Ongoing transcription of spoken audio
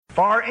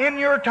For in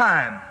your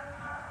time,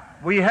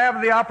 we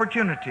have the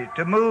opportunity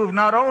to move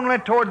not only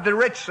toward the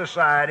rich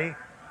society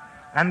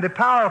and the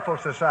powerful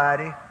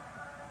society,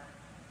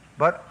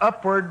 but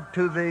upward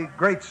to the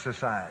great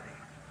society.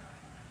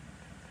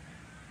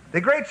 The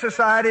great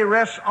society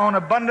rests on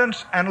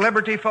abundance and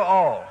liberty for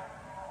all.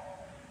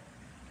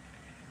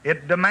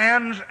 It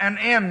demands an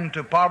end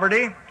to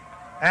poverty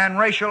and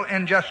racial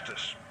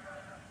injustice,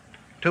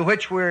 to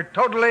which we're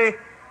totally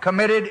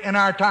committed in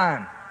our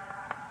time.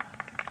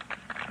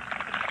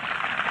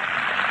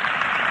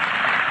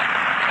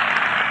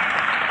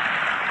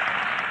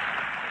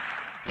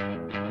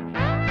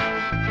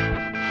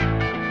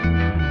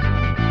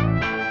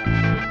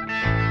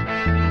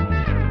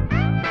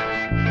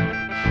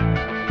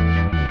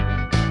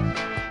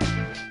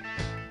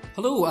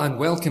 Hello and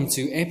welcome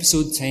to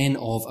episode 10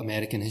 of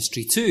American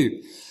History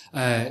 2.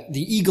 The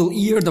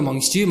eagle-eared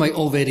amongst you might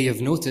already have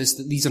noticed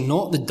that these are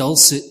not the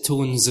dulcet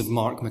tones of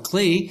Mark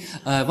McClay,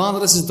 rather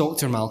this is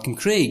Dr. Malcolm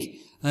Craig.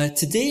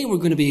 Today we're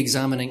going to be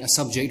examining a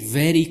subject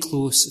very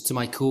close to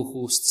my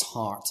co-host's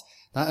heart,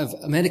 that of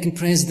American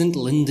President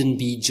Lyndon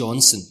B.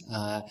 Johnson.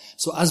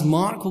 So as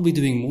Mark will be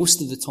doing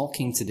most of the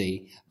talking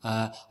today,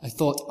 I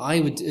thought I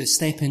would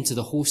step into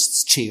the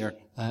host's chair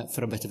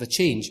for a bit of a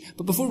change.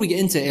 But before we get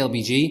into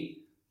LBJ,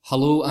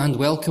 hello and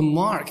welcome,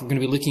 Mark. We're going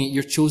to be looking at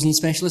your chosen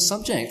specialist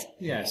subject.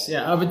 Yes,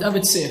 I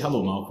would say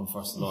hello, Malcolm.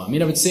 First of all,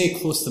 I would say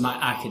close to my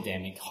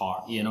academic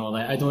heart.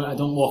 Like I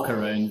don't walk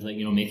around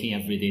making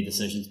everyday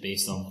decisions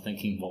based on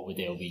thinking what would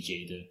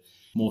LBJ do.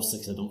 Mostly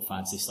because I don't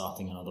fancy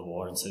starting another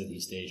war in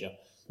Southeast Asia.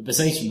 But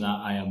besides from that,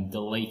 I am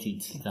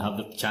delighted to have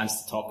the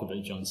chance to talk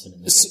about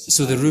Johnson.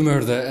 So the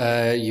rumour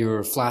that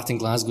your flat in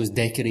Glasgow is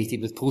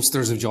decorated with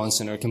posters of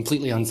Johnson are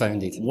completely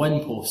unfounded.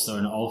 One poster,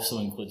 and it also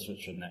includes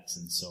Richard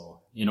Nixon. So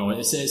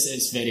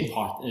it's very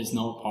it's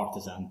not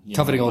partisan.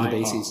 Covering all the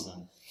bases.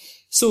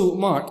 So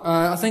Mark,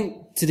 I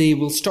think today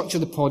we'll structure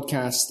the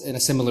podcast in a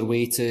similar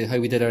way to how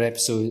we did our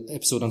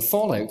episode on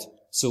Fallout.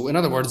 So in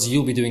other words,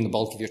 you'll be doing the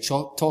bulk of your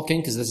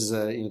talking because this is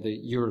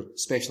your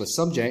specialist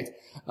subject,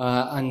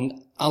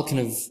 and I'll kind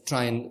of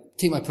try and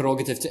take my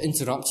prerogative to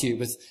interrupt you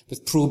with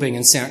probing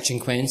and searching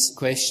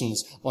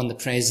questions on the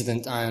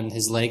president and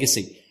his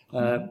legacy.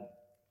 And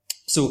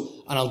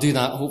I'll do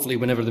that hopefully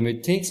whenever the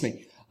mood takes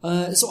me.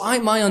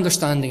 My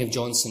understanding of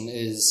Johnson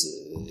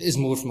is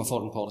more from a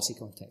foreign policy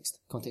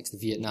context of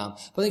Vietnam.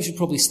 But I think we should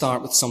probably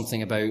start with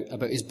something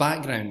about his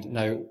background.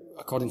 Now,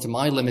 according to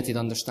my limited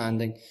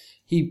understanding,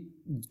 he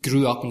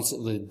grew up in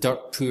the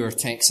dirt poor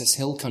Texas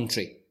hill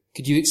country.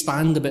 Could you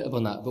expand a bit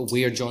upon that, about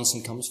where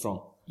Johnson comes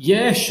from?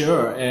 Yeah,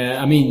 sure.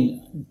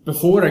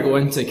 Before I go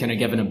into kind of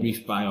giving a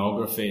brief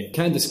biography,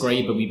 can I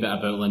describe a wee bit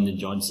about Lyndon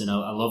Johnson?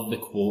 I love the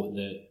quote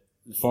that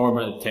the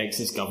former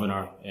Texas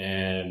governor,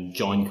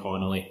 John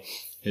Connally,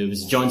 who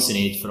was a Johnson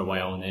aide for a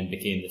while and then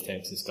became the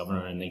Texas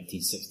governor in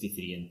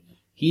 1963, and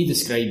he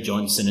described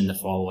Johnson in the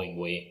following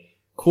way,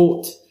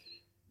 quote,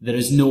 "There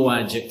is no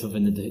adjective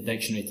in the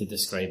dictionary to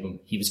describe him.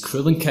 He was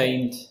cruel and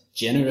kind,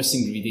 generous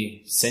and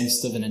greedy,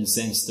 sensitive and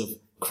insensitive,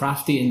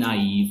 crafty and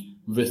naive,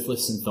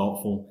 ruthless and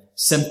thoughtful,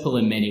 simple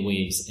in many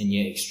ways and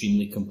yet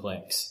extremely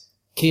complex.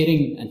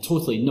 Caring and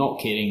totally not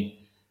caring,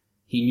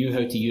 he knew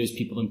how to use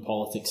people in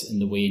politics in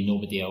the way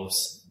nobody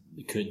else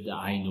could that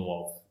I know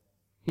of."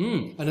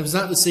 And was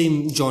that the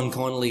same John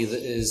Connally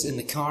that is in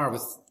the car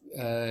with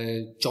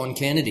John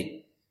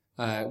Kennedy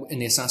in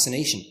the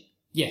assassination?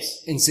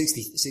 Yes. In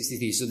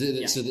 63. So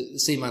the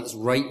same man that's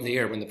right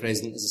there when the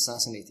president is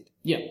assassinated.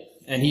 Yeah.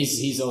 And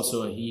he's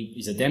also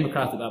he's a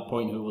Democrat at that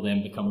point who will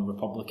then become a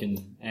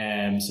Republican.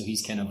 So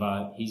he's kind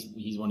of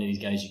he's one of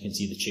these guys you can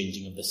see the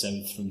changing of the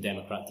South from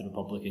Democrat to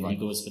Republican. Right.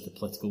 He goes with the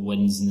political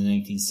wins in the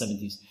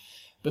 1970s.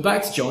 But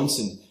back to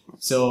Johnson.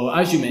 So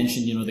as you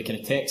mentioned, the kind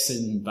of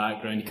Texan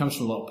background, he comes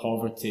from a lot of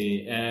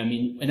poverty.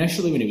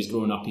 Initially when he was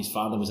growing up, his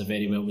father was a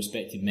very well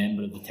respected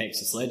member of the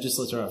Texas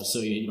legislature.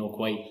 So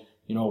quite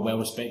well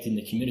respected in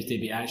the community,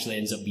 but he actually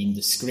ends up being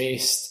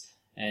disgraced.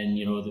 And,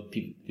 the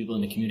people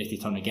in the community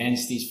turn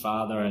against his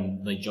father,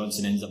 and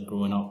Johnson ends up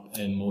growing up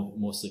in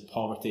mostly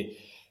poverty.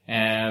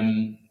 As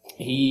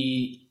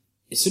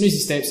soon as he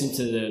steps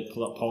into the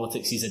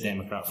politics, he's a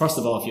Democrat. First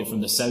of all, if you're from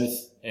the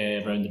South,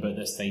 around about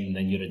this time,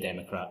 then you're a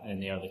Democrat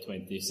in the early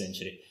 20th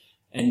century.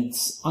 And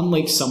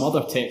unlike some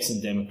other Texan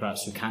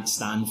Democrats who can't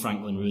stand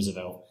Franklin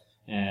Roosevelt,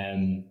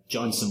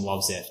 Johnson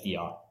loves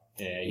FDR.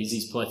 He's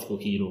his political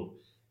hero,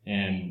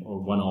 or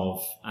one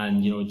of,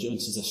 and,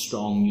 Johnson's a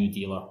strong New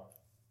Dealer.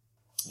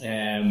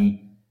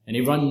 And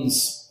he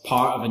runs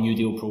part of a New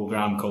Deal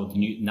program called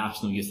the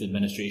National Youth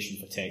Administration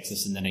for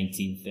Texas in the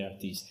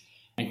 1930s,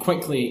 and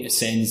quickly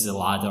ascends the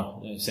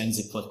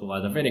political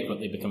ladder, very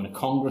quickly becoming a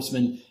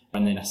congressman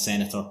and then a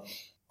senator.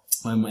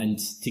 And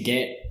to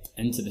get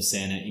into the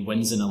Senate, he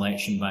wins an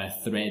election by a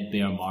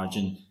threadbare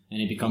margin, and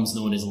he becomes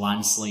known as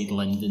Landslide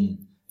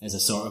Lyndon, as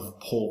a sort of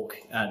poke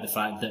at the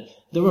fact that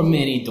there were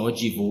many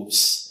dodgy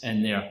votes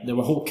in there. There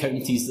were whole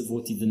counties that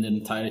voted in their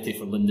entirety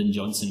for Lyndon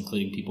Johnson,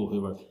 including people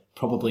who were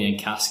probably in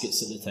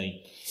caskets at the time.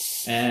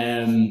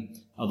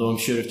 Although I'm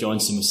sure if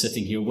Johnson was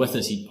sitting here with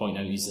us, he'd point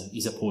out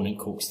his opponent,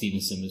 Coke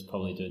Stevenson, was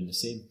probably doing the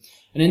same.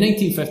 And in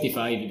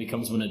 1955, he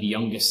becomes one of the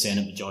youngest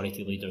Senate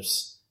Majority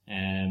Leaders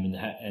in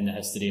the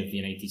history of the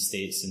United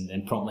States, and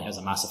then promptly has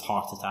a massive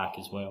heart attack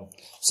as well.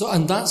 So,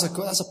 and that's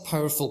a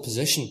powerful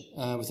position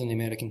within the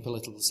American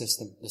political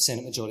system, the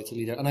Senate Majority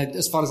Leader. And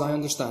as far as I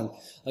understand,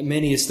 like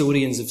many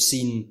historians have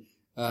seen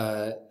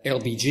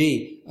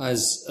LBJ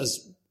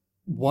as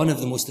one of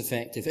the most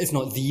effective, if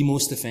not the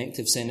most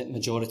effective Senate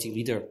Majority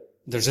Leader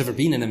there's ever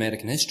been in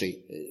American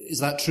history. Is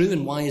that true,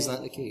 and why is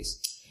that the case?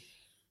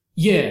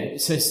 Yeah,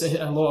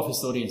 a lot of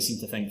historians seem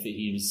to think that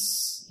he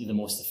was the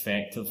most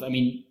effective. I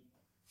mean,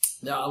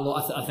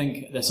 I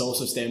think this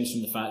also stems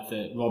from the fact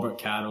that Robert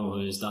Caro,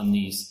 who has done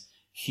these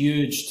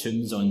huge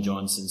tomes on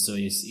Johnson, so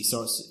he's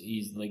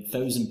like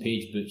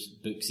 1,000-page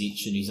books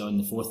each, and he's on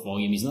the 4th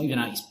volume. He's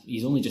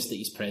only just at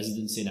his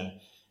presidency now.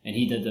 And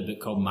he did a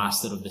book called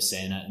Master of the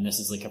Senate, and this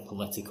is like a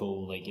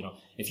political,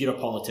 if you're a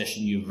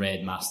politician, you've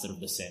read Master of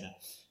the Senate.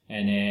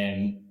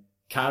 And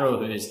Caro,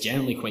 who is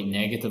generally quite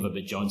negative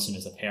about Johnson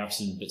as a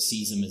person, but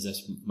sees him as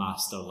this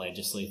master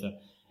legislator,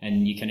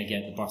 and you kind of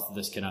get the birth of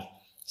this kind of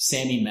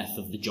semi-myth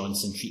of the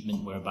Johnson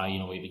treatment, whereby, he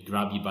would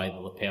grab you by the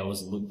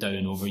lapels and look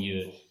down over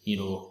you,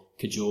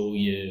 cajole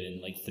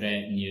you and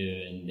threaten you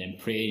and then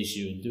praise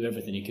you and do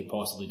everything he could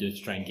possibly do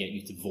to try and get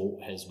you to vote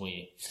his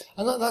way.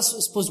 And that's, I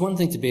suppose, one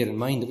thing to bear in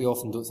mind that we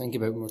often don't think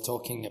about when we're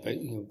talking about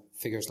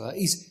figures like that.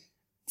 He's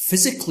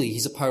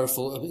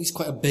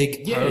quite a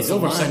big, powerful he's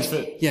over man. 6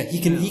 foot. Yeah,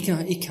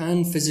 he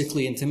can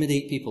physically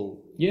intimidate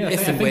people. Yeah,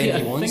 if and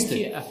when he wants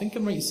to. I think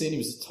I'm right in saying he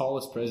was the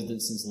tallest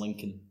president since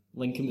Lincoln.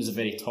 Lincoln was a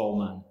very tall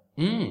man.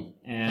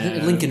 I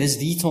think Lincoln is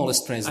the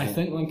tallest president. I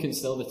think Lincoln's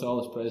still the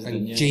tallest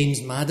president. And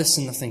James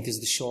Madison, I think, is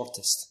the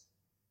shortest.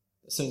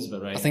 That sounds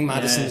about right. I think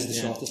Madison is the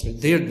shortest.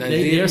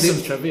 There's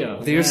some trivia.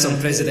 There's some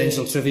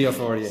presidential trivia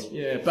for you.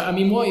 Yeah, but I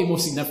mean, what he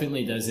most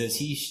significantly does is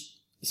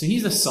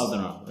he's a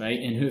Southerner, right,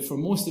 and who for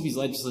most of his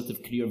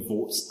legislative career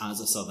votes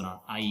as a Southerner,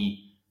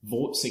 i.e.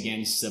 votes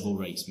against civil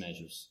rights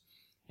measures.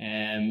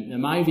 Now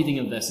my reading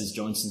of this is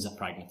Johnson's a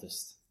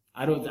pragmatist.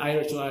 I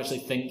actually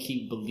think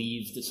he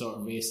believed the sort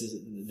of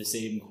the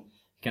same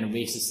kind of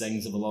racist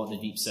things of a lot of the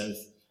Deep South,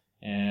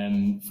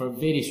 for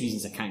various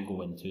reasons I can't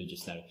go into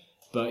just now.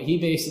 But he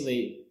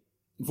basically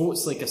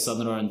votes like a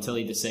Southerner until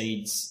he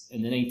decides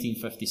in the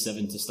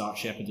 1957 to start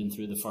shepherding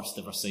through the first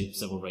ever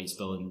civil rights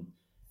bill,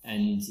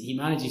 and he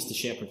manages to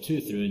shepherd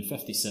 2 through in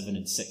 57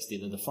 and 60.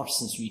 They're the first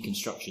since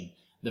Reconstruction.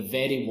 They're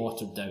very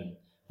watered down.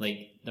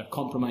 They're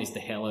compromised the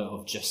hell out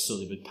of just so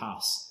they would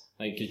pass.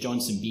 Because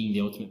Johnson, being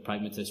the ultimate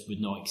pragmatist,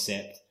 would not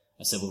accept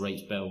a civil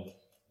rights bill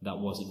that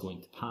wasn't going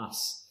to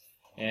pass.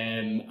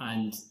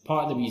 And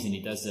part of the reason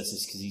he does this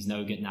is because he's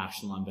now got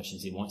national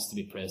ambitions. He wants to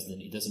be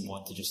president. He doesn't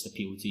want to just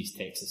appeal to his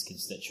Texas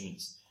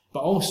constituents. But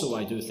also,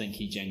 I do think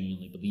he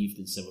genuinely believed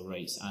in civil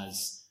rights,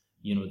 as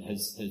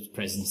his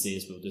presidency,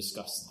 as we'll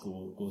discuss,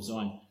 goes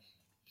on.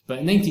 But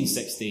in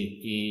 1960,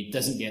 he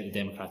doesn't get the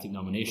Democratic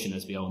nomination,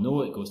 as we all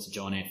know. It goes to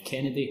John F.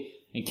 Kennedy,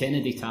 and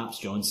Kennedy taps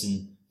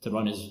Johnson to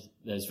run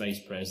as vice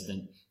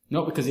president,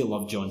 not because he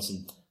loved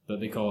Johnson, but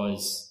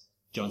because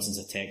Johnson's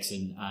a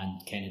Texan,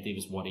 and Kennedy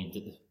was worried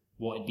that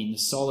what had been the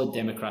solid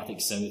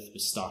Democratic South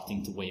was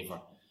starting to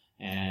waver,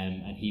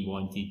 and he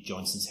wanted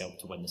Johnson's help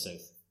to win the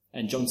South.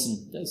 And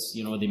Johnson does.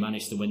 They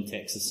managed to win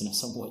Texas in a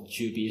somewhat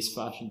dubious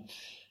fashion.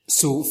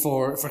 So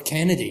for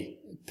Kennedy,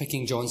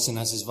 picking Johnson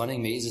as his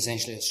running mate is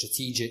essentially a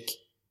strategic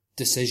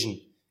decision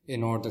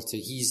in order to,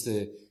 he's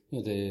the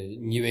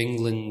New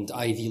England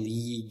Ivy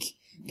League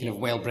kind of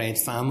well-bred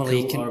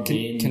family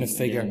kind of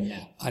figure,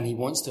 and he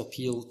wants to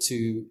appeal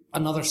to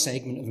another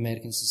segment of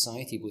American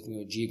society, both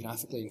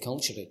geographically and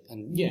culturally,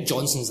 and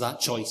Johnson's that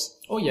choice.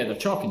 Oh yeah, they're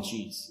chalk and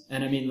cheese.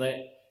 And I mean,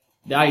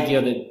 the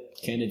idea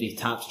that Kennedy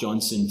taps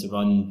Johnson to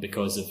run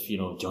because of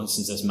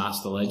Johnson's this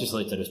master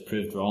legislator is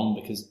proved wrong,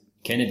 because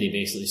Kennedy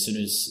basically, as soon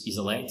as he's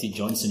elected,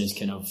 Johnson is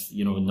kind of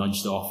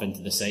nudged off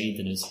into the side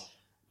and is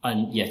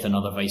yet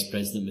another vice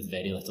president with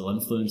very little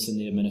influence in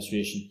the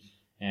administration,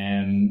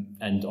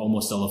 and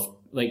almost all of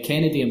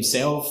Kennedy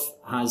himself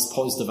has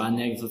positive and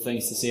negative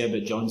things to say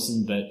about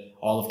Johnson, but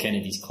all of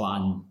Kennedy's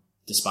clan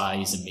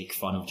despise and make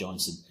fun of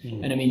Johnson.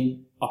 And I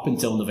mean, up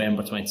until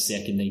November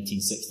 22nd,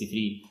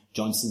 1963,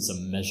 Johnson's a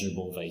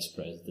miserable vice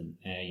president.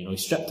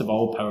 He's stripped of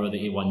all power that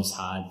he once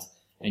had,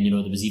 and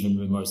there was even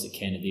rumours that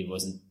Kennedy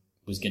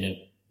was going to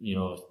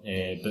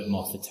boot him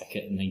off the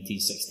ticket in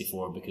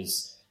 1964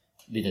 because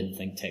they didn't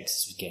think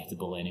Texas was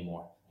gettable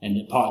anymore.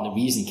 And part of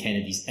the reason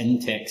Kennedy's in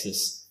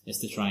Texas is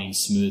to try and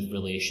smooth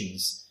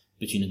relations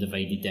between a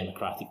divided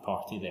Democratic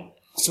Party there.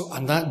 So,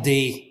 on that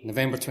day,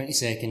 November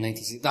 22nd,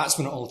 1960, that's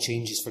when it all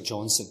changes for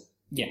Johnson.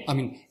 Yeah. I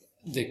mean,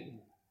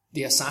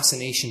 the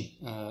assassination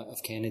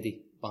of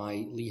Kennedy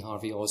by Lee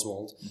Harvey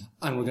Oswald,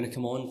 and we're going to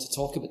come on to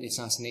talk about the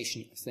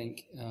assassination, I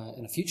think,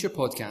 in a future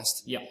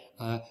podcast. Yeah.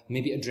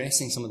 Maybe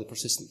addressing some of the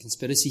persistent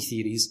conspiracy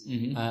theories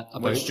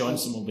about which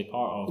Johnson will be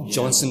part of.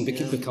 Johnson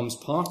becomes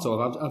part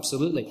of,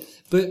 absolutely.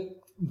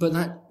 But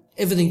that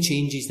everything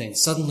changes then.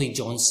 Suddenly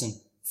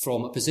Johnson,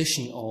 from a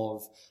position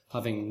of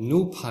having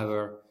no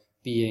power,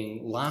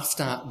 being laughed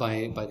at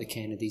by the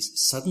Kennedys,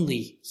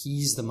 suddenly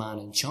he's the man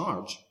in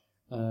charge.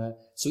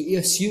 So he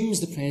assumes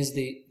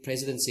the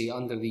presidency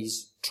under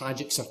these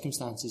tragic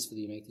circumstances for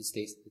the United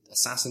States, the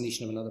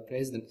assassination of another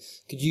president.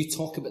 Could you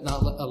talk about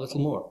that a little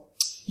more?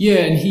 Yeah,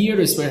 and here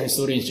is where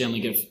historians generally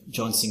give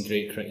Johnson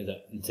great credit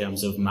in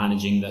terms of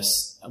managing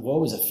this, what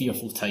was a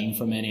fearful time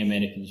for many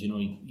Americans. You know,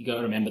 you got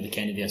to remember the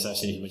Kennedy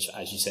assassination, which,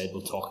 as you said,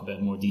 we'll talk about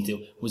in more detail,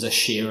 was a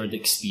shared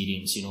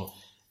experience. You know,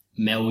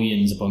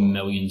 millions upon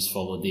millions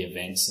followed the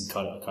events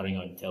occurring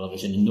on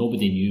television, and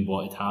nobody knew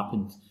what had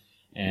happened.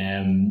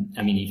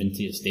 I mean, even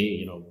to this day,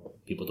 you know,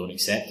 people don't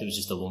accept it was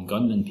just a lone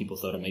gunman. People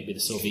thought it might be the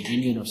Soviet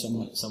Union or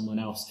someone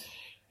else.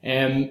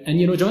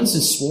 And you know,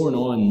 Johnson's sworn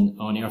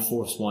on Air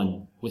Force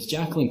One with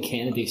Jacqueline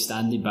Kennedy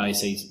standing by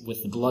his side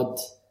with the blood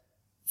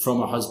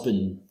from her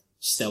husband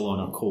still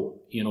on her coat.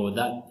 You know,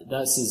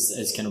 that's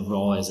as kind of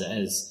raw as it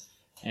is.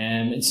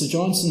 And so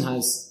Johnson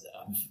has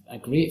a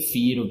great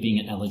fear of being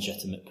an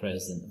illegitimate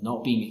president,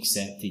 not being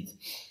accepted.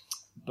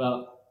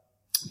 But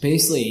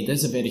basically, he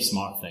does a very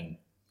smart thing.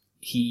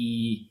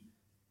 He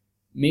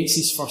makes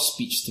his first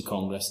speech to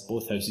Congress,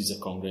 both houses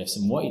of Congress,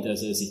 and what he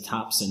does is he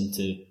taps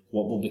into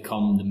what will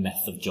become the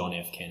myth of John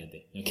F.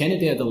 Kennedy. Now,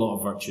 Kennedy had a lot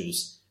of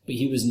virtues, but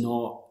he was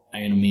not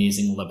an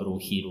amazing liberal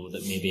hero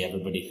that maybe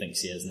everybody thinks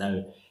he is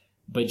now.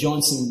 But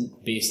Johnson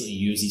basically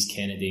uses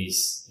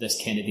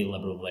this Kennedy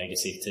liberal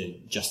legacy to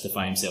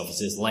justify himself. He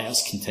says, let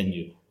us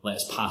continue. Let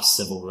us pass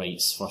civil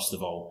rights, first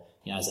of all,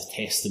 as a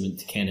testament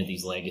to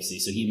Kennedy's legacy.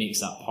 So he makes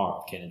that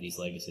part of Kennedy's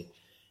legacy.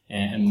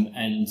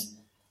 And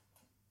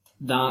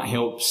that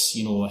helps,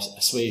 you know,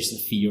 assuage the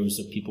fears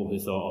of people who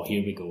thought, oh,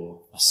 here we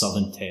go, a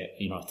Southern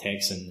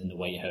Texan in the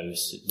White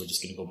House. We're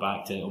just going to go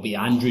back to, it'll be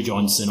Andrew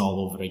Johnson all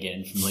over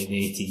again from like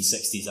the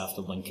 1860s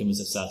after Lincoln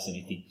was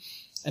assassinated.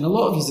 And a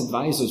lot of his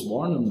advisors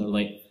warn him. They're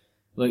like,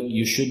 look,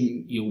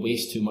 you'll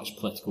waste too much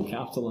political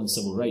capital on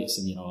civil rights.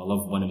 And, you know, I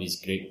love one of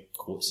his great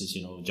quotes is,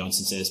 you know,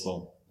 Johnson says,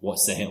 well, what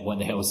the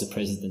hell is the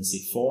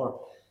presidency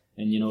for?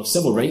 And, you know,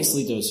 civil rights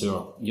leaders who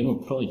are, you know,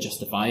 probably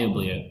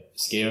justifiably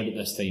scared at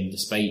this time,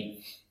 despite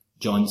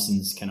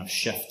Johnson's kind of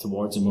shift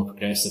towards a more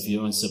progressive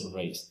view on civil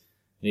rights.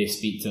 They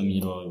speak to him, you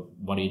know,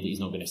 worried that he's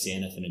not going to say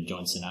anything, and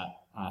Johnson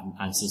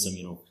answers him,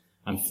 you know,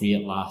 I'm free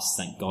at last,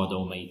 thank God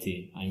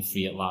Almighty, I'm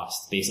free at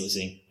last. Basically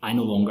saying, I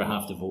no longer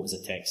have to vote as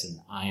a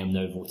Texan, I am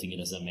now voting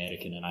as an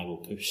American, and I will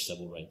push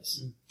civil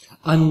rights.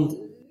 And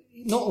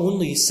not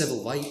only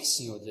civil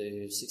rights, you know,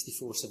 the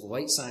 64 Civil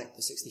Rights Act,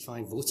 the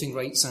 65 Voting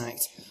Rights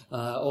Act,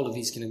 all of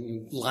these kind of,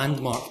 you know,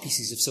 landmark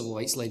pieces of civil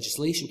rights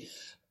legislation.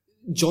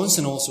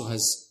 Johnson also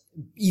has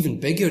even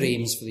bigger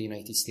aims for the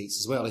United States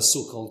as well, his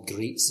so-called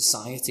Great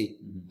Society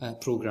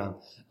program.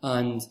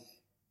 And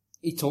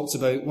he talks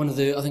about one of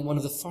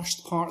the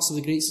first parts of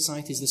the Great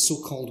Society is the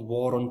so-called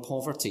War on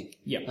Poverty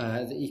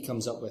that he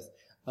comes up with.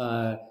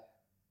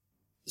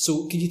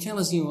 So could you tell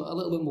us, you know, a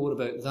little bit more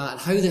about that?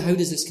 How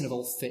does this kind of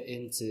all fit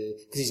into,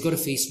 because he's got to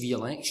face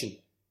re-election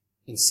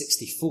in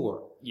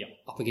 64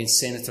 up against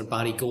Senator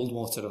Barry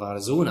Goldwater of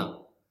Arizona.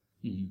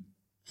 Mm-hmm.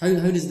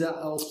 How does that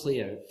all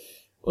play out?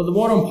 Well, the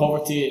War on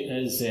Poverty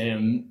is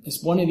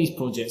it's one of these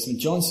projects. When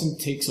Johnson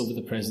takes over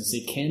the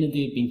presidency,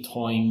 Kennedy had been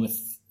toying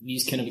with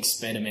these kind of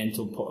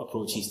experimental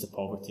approaches to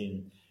poverty,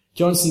 and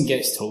Johnson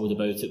gets told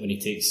about it when he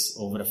takes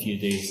over a few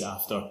days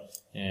after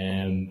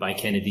by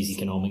Kennedy's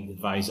economic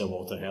advisor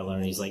Walter Heller,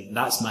 and he's like,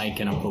 "That's my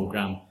kind of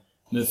program.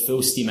 Move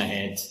full steam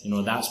ahead. You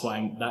know, that's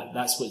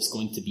what's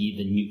going to be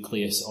the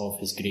nucleus of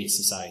his Great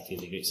Society,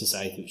 the Great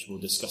Society, which we'll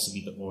discuss a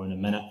wee bit more in a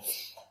minute."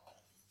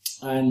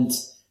 And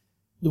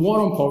the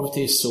War on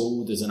Poverty is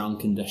sold as an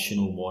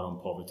unconditional war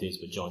on poverty, is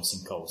what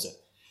Johnson calls it.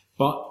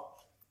 But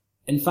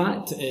in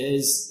fact, it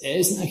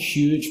isn't a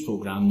huge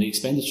program. The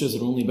expenditures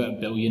are only about $1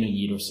 billion a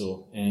year or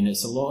so, and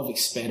it's a lot of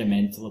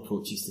experimental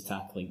approaches to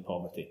tackling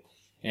poverty.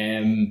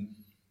 And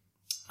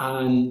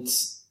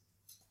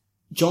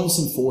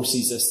Johnson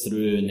forces this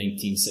through in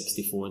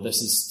 1964.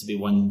 This is to be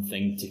one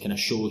thing to kind of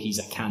show he's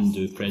a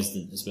can-do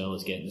president, as well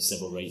as getting the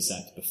Civil Rights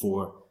Act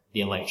before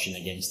the election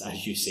against,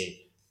 as you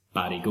say,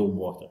 Barry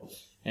Goldwater.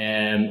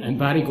 And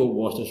Barry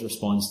Goldwater's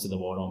response to the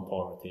War on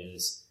Poverty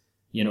is,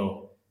 you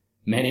know,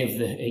 many of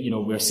the, you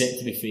know, we're set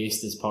to be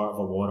faced as part of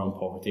a war on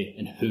poverty,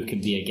 and who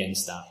can be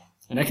against that?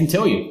 And I can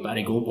tell you,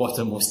 Barry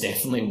Goldwater most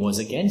definitely was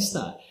against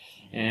that.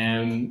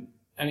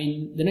 I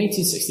mean, the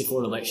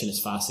 1964 election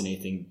is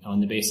fascinating on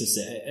the basis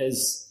that it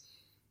is,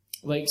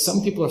 like,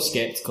 some people are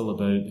sceptical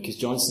about, because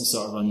Johnson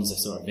sort of runs a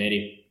sort of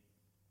very,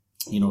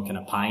 you know, kind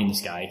of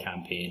pie-in-the-sky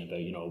campaign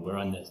about, you know, we're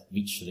on the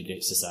reach for the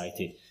Great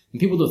Society. And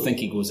people don't think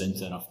he goes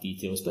into enough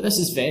details, but this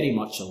is very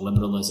much a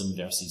liberalism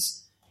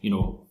versus, you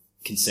know,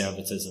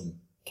 conservatism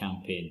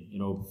campaign, you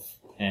know.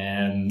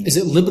 Is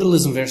it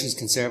liberalism versus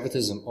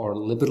conservatism, or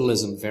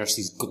liberalism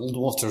versus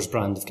Goldwater's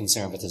brand of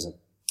conservatism?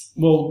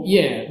 Well,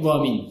 yeah, well,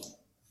 I mean,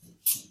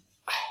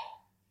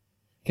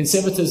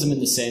 conservatism in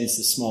the sense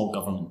of small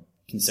government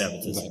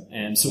conservatism.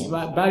 Right. So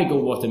Barry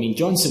Goldwater, I mean,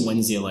 Johnson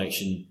wins the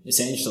election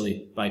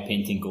essentially by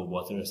painting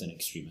Goldwater as an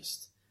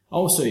extremist.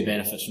 Also, he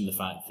benefits from the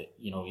fact that,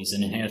 you know, he's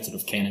an inheritor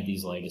of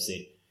Kennedy's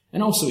legacy,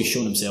 And also he's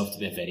shown himself to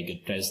be a very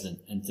good president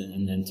in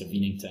the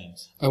intervening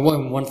times. And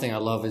one thing I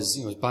love is,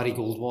 Barry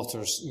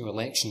Goldwater's,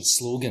 election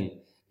slogan,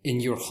 "In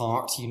your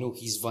heart, you know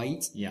he's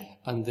right." Yeah.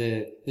 And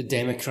the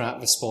Democrat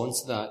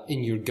response to that,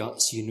 "In your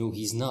guts, you know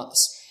he's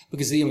nuts."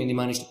 Because they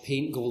managed to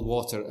paint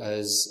Goldwater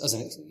as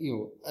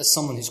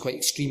someone who's quite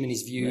extreme in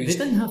his views. They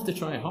didn't have to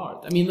try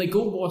hard.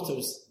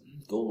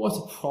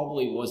 Goldwater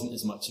probably wasn't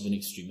as much of an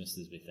extremist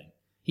as we think.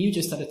 He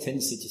just had a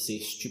tendency to say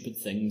stupid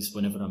things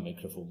whenever a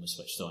microphone was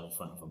switched on in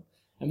front of him.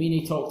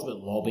 He talked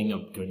about lobbing a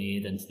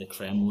grenade into the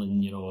Kremlin,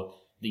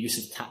 the use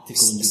of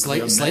tactical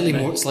nuclear...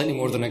 Slightly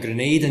more than a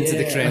grenade into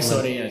the Kremlin.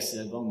 Sorry, yes.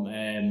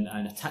 And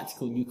a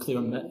tactical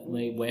nuclear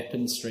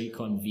weapon strike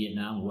on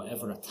Vietnam,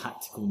 whatever a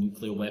tactical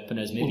nuclear weapon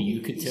is. Maybe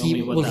you could tell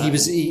me what that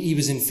is. He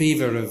was in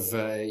favour of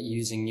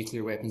using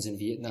nuclear weapons in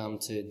Vietnam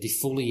to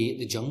defoliate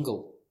the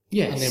jungle.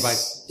 Yes. And thereby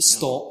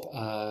stop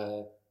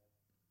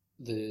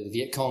the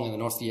Viet Cong and the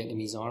North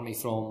Vietnamese army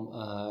from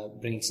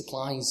bringing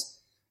supplies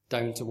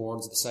down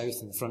towards the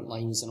south and the front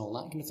lines and all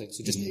that kind of thing.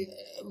 So just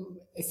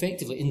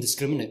effectively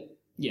indiscriminate,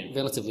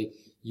 relatively,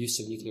 use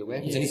of nuclear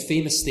weapons. Yeah. And his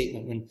famous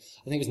statement when,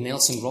 I think it was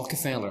Nelson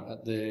Rockefeller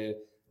at the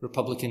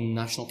Republican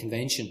National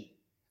Convention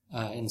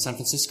in San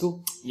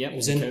Francisco. Yeah, it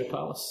was in Cow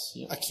Palace.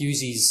 Yep.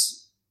 Accuses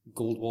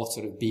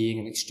Goldwater of being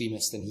an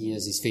extremist, and he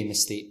has his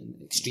famous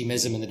statement: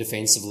 "Extremism in the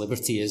defence of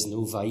liberty is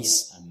no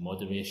vice, and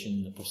moderation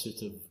in the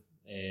pursuit of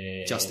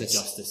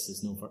justice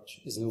is no virtue."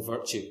 Is no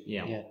virtue.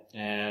 Yeah.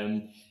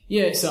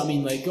 So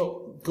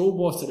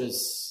Goldwater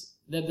is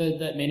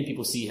that many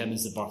people see him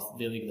as the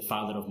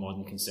father of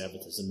modern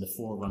conservatism, the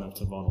forerunner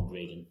to Ronald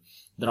Reagan.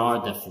 There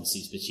are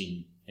differences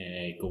between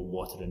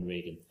Goldwater and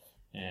Reagan.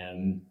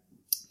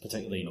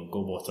 Particularly,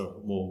 Goldwater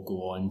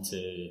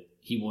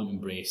won't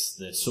embrace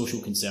the social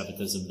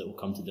conservatism that will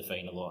come to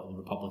define a lot of the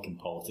Republican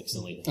politics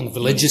in later. And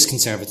religious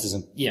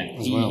conservatism. Yeah,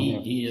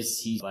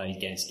 he's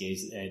against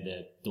gays,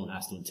 the don't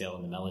ask, don't tell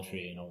in the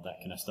military and all that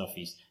kind of stuff.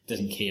 He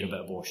doesn't care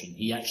about abortion.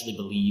 He actually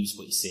believes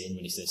what he's saying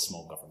when he says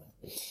small government.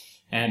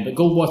 But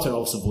Goldwater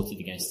also voted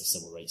against the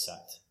Civil Rights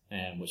Act,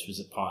 which was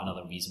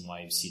another reason why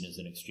he was seen as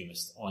an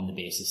extremist, on the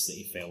basis that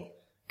he felt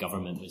the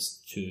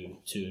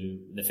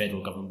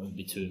federal government would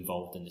be too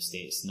involved in the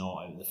states,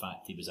 not out of the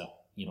fact he was a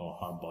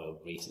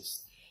hard-boiled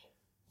racist.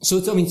 So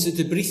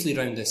to briefly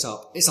round this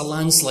up, it's a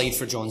landslide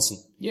for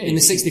Johnson in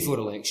the 64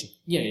 election.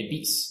 Yeah, he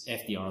beats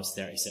FDR's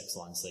 36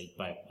 landslide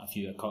by a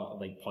few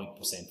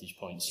percentage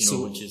points,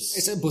 which is...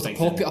 It's both a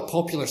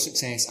popular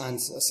success and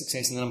a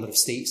success in the number of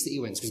states that he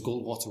wins, because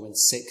Goldwater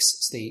wins 6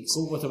 states.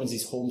 Goldwater wins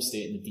his home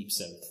state in the Deep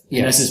South. Yeah.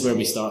 And this is where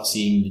we start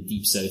seeing the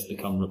Deep South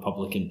become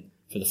Republican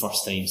for the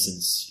first time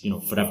since,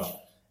 forever.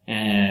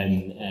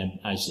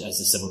 As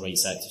the Civil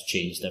Rights Act has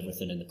changed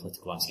everything in the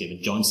political landscape.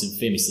 And Johnson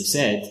famously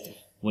said,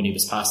 when he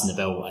was passing the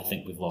bill, "I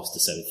think we've lost the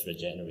South for a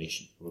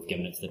generation. We've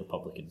given it to the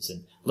Republicans."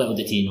 And little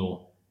did he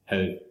know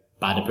how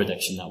bad a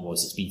prediction that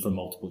was. It's been for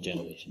multiple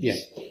generations. Yeah.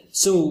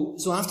 So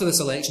after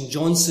this election,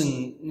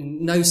 Johnson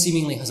now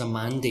seemingly has a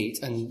mandate,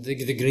 and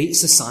the Great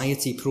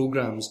Society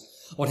programs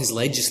on his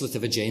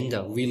legislative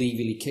agenda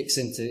really kicks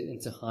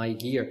into high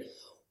gear.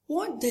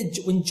 When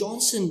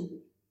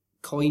Johnson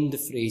coined the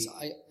phrase,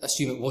 I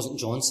assume it wasn't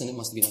Johnson, it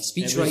must have been a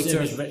speechwriter.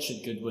 It was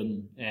Richard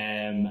Goodwin,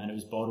 and it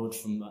was borrowed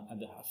from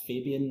a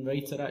Fabian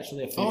writer,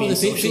 actually.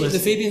 The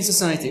Fabian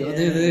Society. Yeah.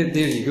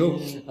 There you go.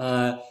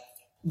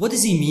 What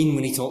does he mean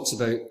when he calls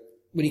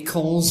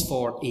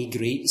for a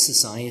great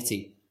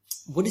society?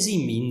 What does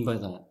he mean by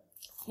that?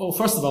 Well,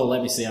 first of all,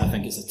 let me say I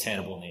think it's a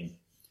terrible name.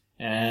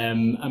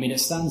 It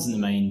stands in the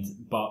mind,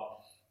 but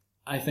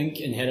I think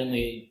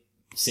inherently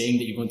saying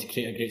that you're going to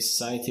create a great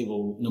society,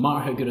 well, no matter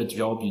how good a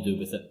job you do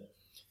with it,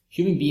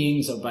 human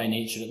beings are by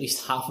nature, at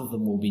least half of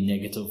them will be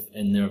negative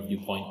in their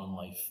viewpoint on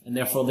life, and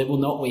therefore they will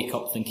not wake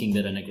up thinking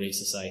they're in a great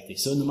society.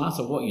 So no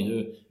matter what you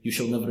do, you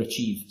shall never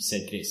achieve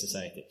said great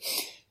society.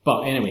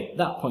 But anyway,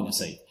 that point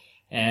aside,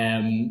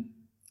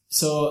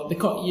 so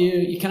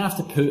you kind of have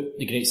to put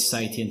the great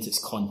society into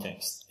its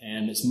context,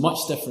 and it's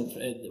much different.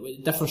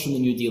 It differs from the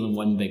New Deal in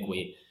one big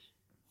way.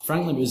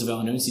 Franklin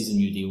Roosevelt announces a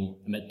New Deal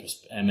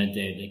amid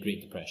the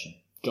Great Depression.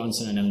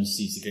 Johnson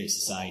announces the Great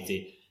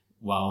Society,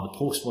 while the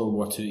post-World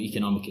War II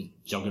economic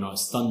juggernaut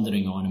is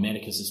thundering on.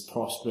 America's as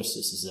prosperous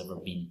as it's ever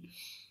been.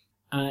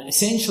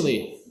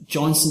 Essentially,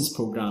 Johnson's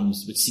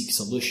programs would seek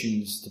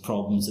solutions to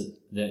problems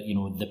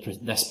that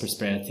this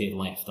prosperity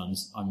left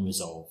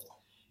unresolved.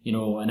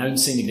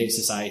 Announcing the Great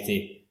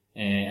Society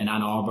in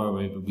Ann Arbor,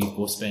 where we've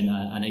both spent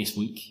a nice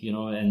week, in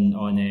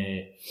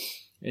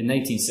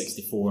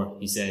 1964,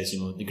 he says,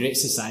 the Great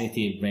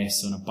Society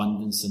rests on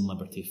abundance and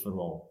liberty for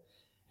all.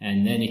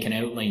 And then he kind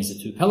of outlines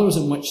the 2 pillars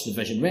on which the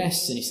vision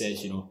rests, and he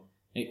says,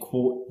 it,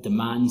 quote,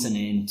 demands an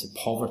end to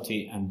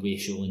poverty and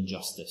racial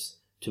injustice,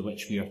 to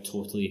which we are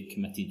totally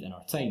committed in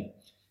our time.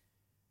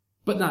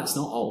 But that's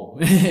not all.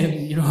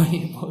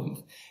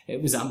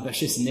 It was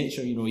ambitious in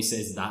nature. He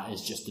says that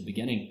is just the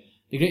beginning.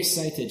 The Great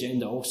Society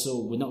agenda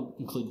also would not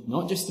include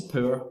not just the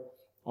poor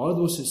or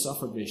those who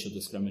suffered racial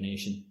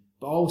discrimination,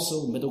 but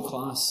also middle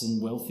class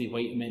and wealthy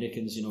white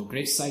Americans.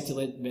 Great Society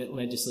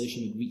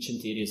legislation would reach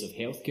into areas of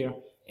healthcare,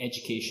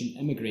 education,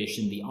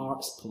 immigration, the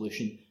arts,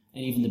 pollution,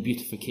 and even the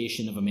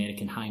beautification of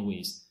American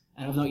highways.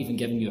 And I've not even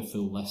given you a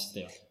full list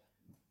there.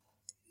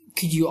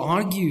 Could you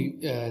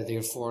argue,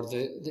 therefore,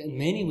 that in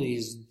many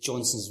ways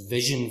Johnson's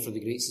vision for the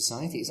Great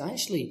Society is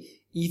actually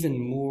even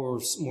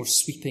more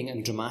sweeping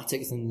and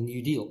dramatic than the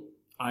New Deal?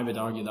 I would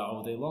argue that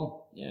all day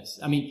long, yes.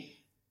 I mean,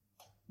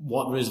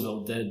 what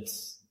Roosevelt did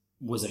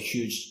was a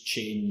huge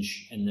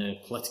change in the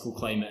political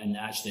climate and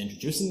actually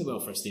introducing the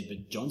welfare state,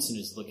 but Johnson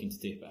is looking to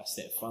take it a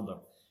step further,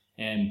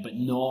 but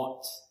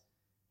not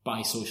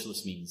by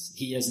socialist means.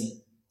 He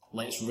isn't,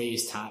 let's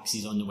raise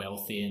taxes on the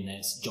wealthy and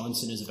this.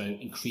 Johnson is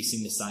about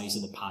increasing the size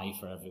of the pie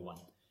for everyone.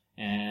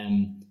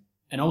 And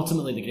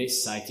ultimately the Great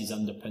Society is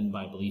underpinned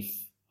by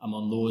belief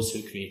among those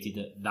who created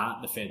it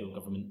that the federal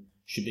government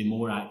should be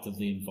more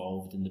actively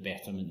involved in the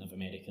betterment of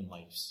American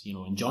lives. You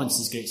know, in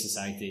Johnson's Great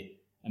Society,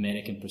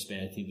 American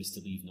prosperity was to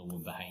leave no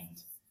one behind,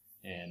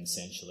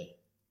 essentially.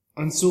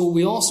 And so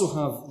we also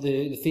have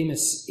the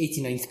famous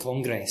 89th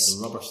Congress.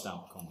 The Rubber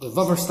Stamp Congress.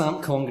 The Rubber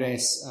Stamp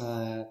Congress.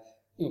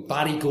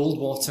 Barry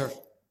Goldwater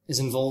is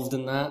involved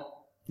in that.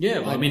 Yeah,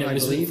 well, it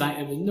was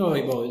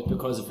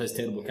because of his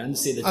terrible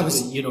candidacy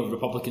that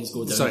Republicans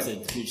go down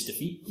to huge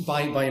defeat.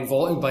 By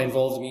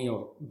involved, I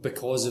mean,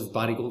 because of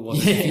Barry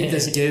Goldwater's defeat,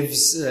 this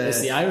gives...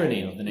 it's the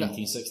irony of the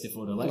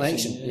 1964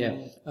 election.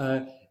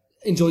 Yeah.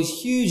 Enjoys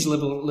huge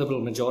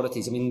liberal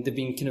majorities. I mean, they've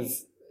been kind of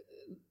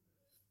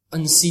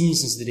unseen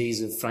since the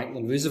days of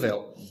Franklin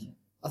Roosevelt. Mm-hmm.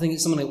 I think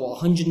it's something like,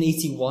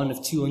 181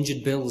 of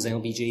 200 bills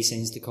LBJ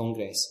sends to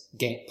Congress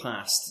get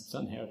passed. It's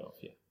unheard of,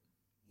 yeah.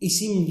 He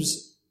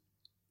seems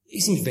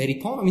very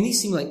popular. I mean,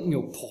 these seem like,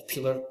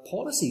 popular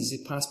policies.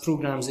 He passed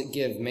programs that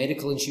give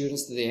medical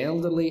insurance to the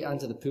elderly and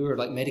to the poor,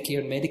 like Medicare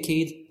and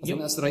Medicaid. I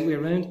think that's the right way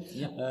around.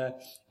 Yep.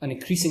 And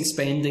increasing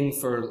spending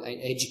for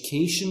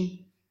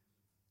education.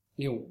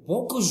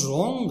 What goes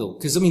wrong though?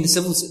 Because, I mean,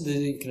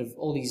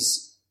 all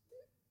these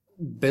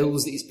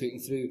bills that he's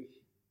putting through,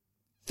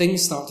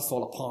 things start to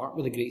fall apart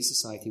with the Great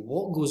Society.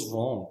 What goes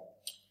wrong?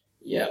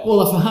 Yeah,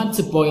 well, if I had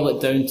to boil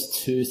it down to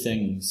two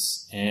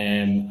things,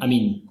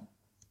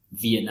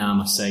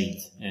 Vietnam aside,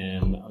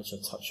 which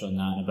I'll touch on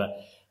that in a bit,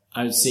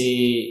 I would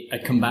say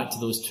I'd come back to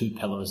those two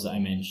pillars that I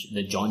mentioned,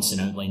 that Johnson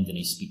outlined in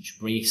his speech,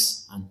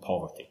 race and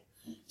poverty.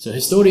 So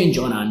historian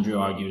John Andrew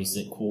argues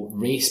that, quote,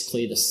 race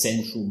played a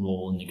central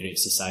role in the Great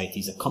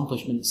Society's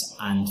accomplishments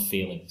and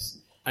failings.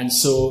 And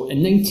so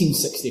in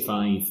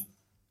 1965,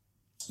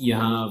 you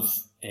have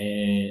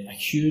a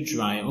huge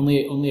riot,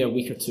 only a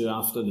week or two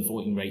after the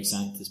Voting Rights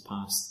Act is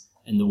passed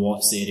in the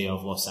Watts area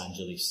of Los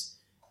Angeles.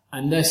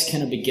 And this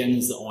kind of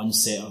begins the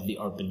onset of the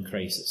urban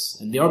crisis.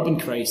 And the urban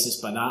crisis,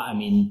 by that I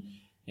mean,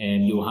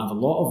 you'll have a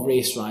lot of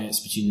race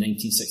riots between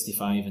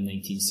 1965 and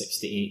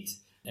 1968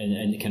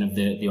 and kind of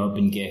the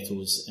urban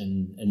ghettos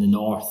in the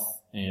north,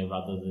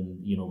 rather than,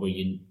 where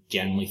you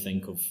generally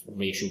think of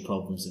racial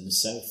problems in the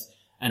south.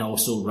 And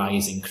also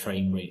rising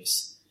crime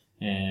rates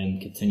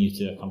continue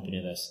to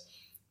accompany this.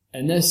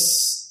 And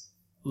this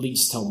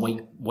leads to a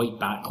white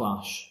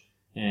backlash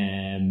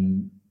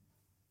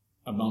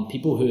among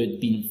people who had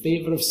been in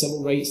favour of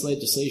civil rights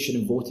legislation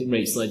and voting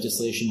rights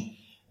legislation,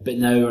 but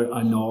now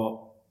are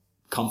not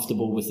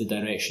comfortable with the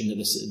direction that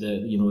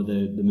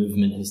the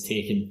movement has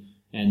taken,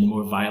 and the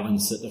more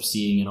violence that they're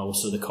seeing, and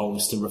also the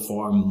calls to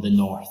reform the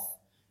North.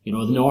 The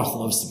North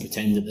loves to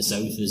pretend that the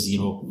South is,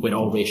 where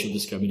all racial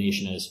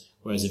discrimination is.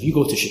 Whereas if you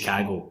go to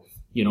Chicago,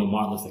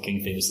 Martin Luther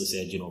King famously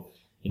said,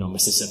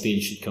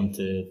 Mississippians should come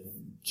to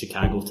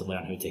Chicago to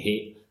learn how to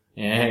hate.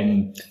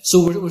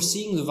 So we're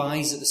seeing the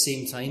rise at the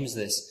same time as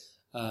this.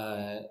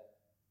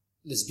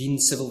 There's been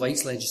civil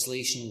rights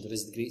legislation, there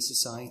is the Great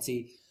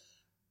Society.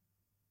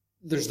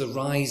 There's the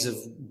rise of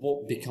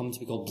what become to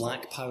be called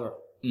Black Power,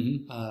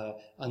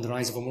 and the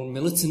rise of a more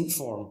militant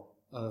form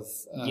of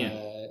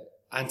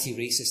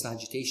anti-racist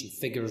agitation.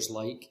 Figures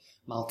like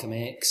Malcolm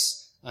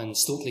X and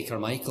Stokely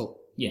Carmichael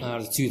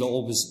are the two that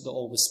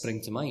always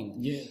spring to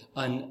mind. Yeah.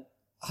 And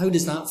how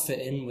does that fit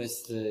in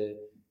with the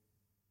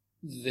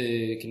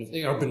kind of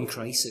the urban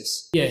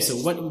crisis? Yeah. So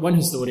one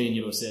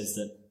historian, says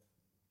that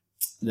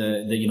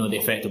the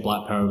effect of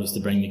Black Power was to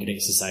bring the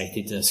Great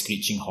Society to a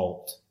screeching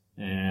halt,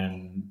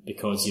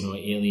 because it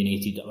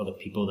alienated other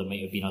people that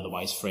might have been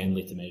otherwise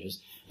friendly to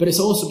measures. But it's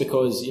also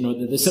because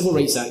the Civil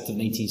Rights Act of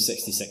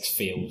 1966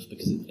 fails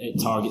because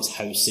it targets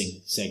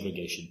housing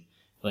segregation,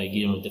 like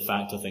de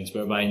facto things,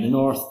 whereby in the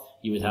North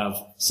you would have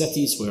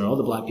cities where all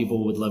the black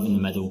people would live in the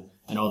middle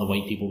and all the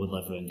white people would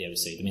live around the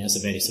outside. I mean, that's a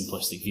very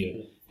simplistic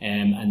view.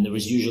 And there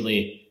was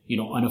usually,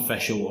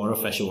 unofficial or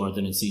official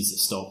ordinances that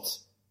stopped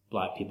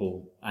black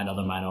people and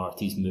other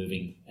minorities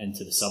moving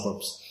into the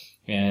suburbs.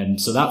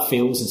 So that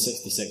fails in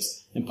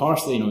 66. And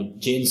partially,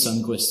 Jane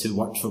Sundquist, who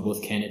worked for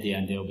both Kennedy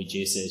and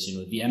LBJ, says,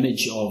 the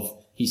image of,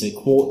 he said,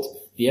 quote,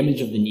 the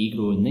image of the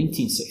Negro in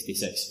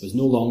 1966 was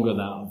no longer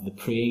that of the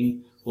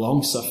praying,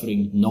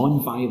 long-suffering,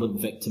 non-violent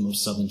victim of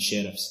Southern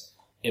sheriffs.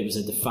 It was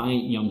a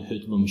defiant young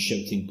hoodlum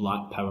shouting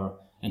Black Power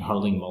and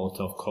hurling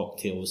Molotov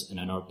cocktails in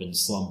an urban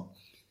slum.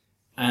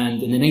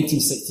 And in the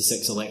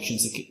 1966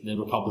 elections, the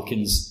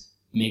Republicans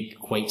make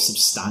quite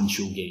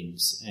substantial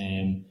gains,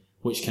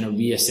 which kind of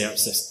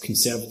reasserts this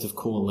conservative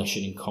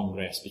coalition in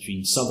Congress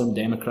between Southern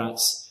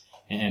Democrats,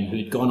 who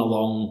had gone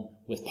along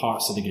with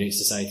parts of the Great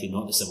Society,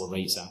 not the Civil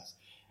Rights Act,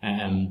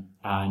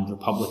 and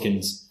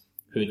Republicans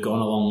who had gone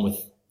along with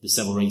the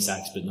Civil Rights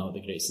Act but not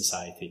the Great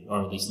Society,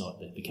 or at least not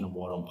the kind of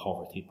war on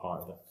poverty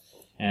part of it.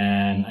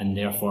 And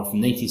therefore, from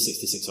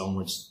 1966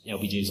 onwards,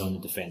 LBJ is on the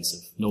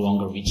defensive, no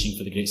longer reaching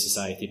for the Great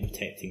Society,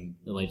 protecting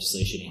the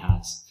legislation he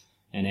has.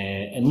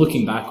 And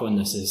looking back on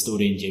this, the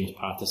historian James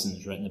Patterson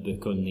has written a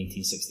book on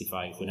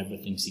 1965 when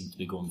everything seemed to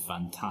be going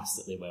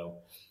fantastically well.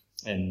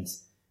 And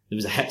there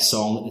was a hit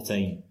song at the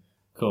time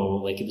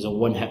called, it was a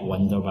one-hit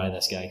wonder by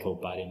this guy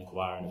called Barry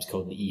McGuire, and it was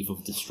called The Eve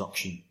of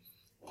Destruction.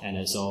 And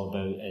it's all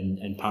about,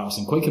 and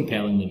Patterson quite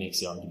compellingly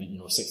makes the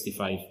argument,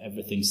 65,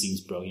 everything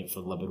seems brilliant for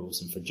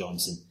Liberals and for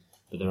Johnson,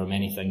 but there are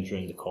many things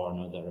round the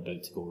corner that are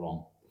about to go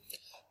wrong.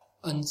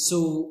 And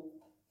so,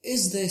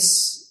 is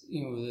this,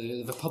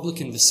 the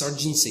Republican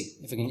resurgency,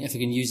 if I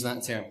can use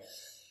that term,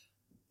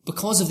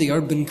 because of the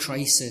urban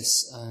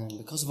crisis and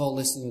because of all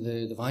this,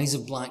 the rise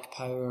of black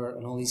power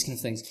and all these kind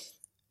of things,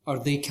 are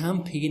they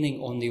campaigning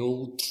on the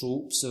old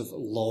tropes of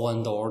law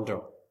and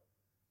order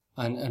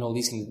and all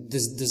these kind of,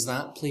 does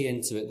that play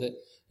into it that,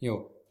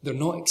 they're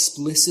not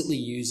explicitly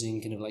using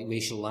kind of like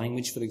racial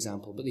language, for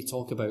example, but they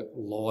talk about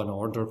law and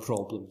order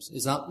problems.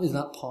 Is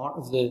that part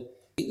of the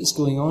that's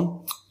going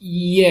on?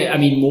 Yeah,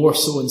 more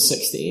so in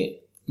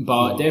 68,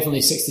 but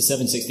definitely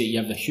 67, 68, you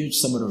have the huge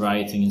summer of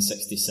rioting in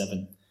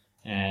 67,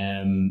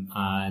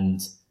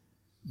 and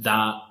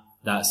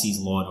that sees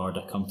law and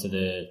order come to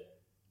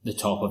the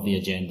top of the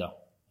agenda,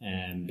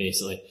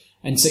 basically.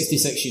 In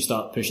 66, you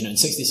start pushing it. In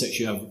 66,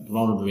 you have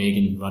Ronald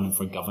Reagan running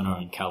for governor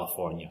in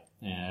California.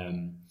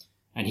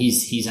 And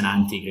he's an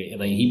anti-great,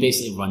 he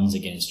basically runs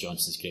against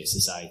Johnson's Great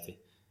Society.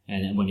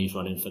 And when he's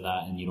running for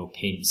that and,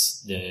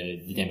 paints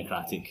the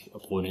Democratic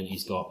opponent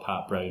he's got,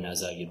 Pat Brown,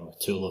 as a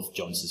tool of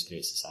Johnson's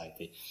Great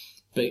Society.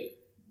 But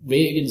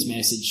Reagan's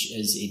message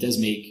is he does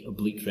make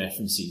oblique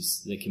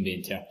references that can be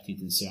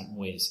interpreted in certain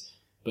ways,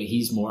 but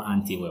he's more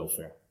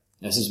anti-welfare.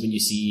 This is when you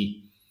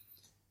see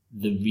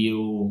the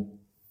real,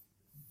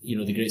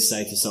 the Great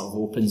Society sort of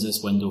opens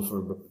this window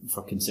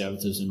for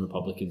Conservatives and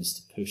Republicans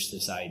to push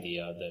this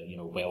idea that,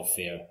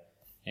 welfare,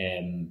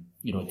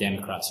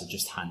 Democrats are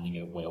just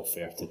handing out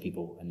welfare to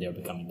people and they're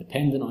becoming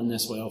dependent on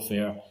this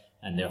welfare,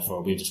 and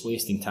therefore we're just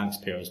wasting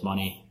taxpayers'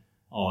 money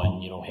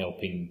on,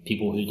 helping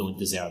people who don't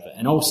deserve it.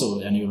 And also,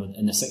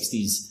 in the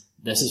 60s,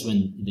 this is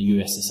when the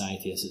US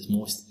society is its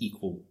most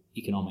equal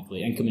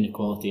economically. Income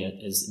inequality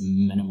is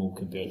minimal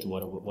compared to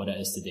what it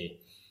is today.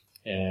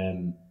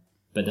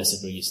 But this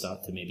is where you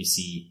start to maybe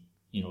see,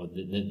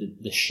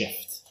 the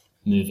shift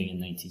moving in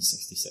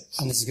 1966.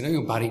 And this is going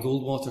to Barry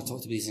Goldwater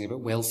talked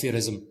about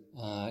welfareism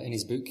in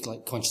his book,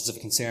 like Conscience of a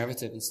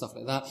Conservative and stuff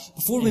like that.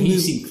 He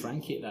seemed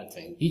cranky at that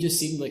time. He just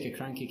seemed like a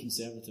cranky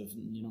conservative,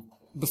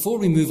 Before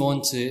we move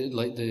on to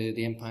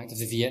the impact of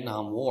the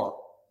Vietnam War,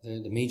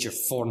 the major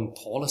foreign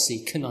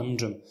policy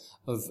conundrum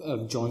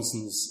of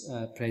Johnson's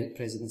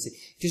presidency,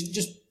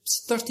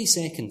 just 30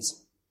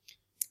 seconds.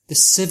 The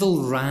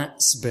Civil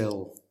Rats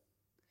Bill.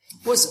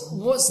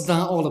 What's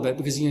that all about?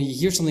 Because, you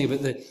hear something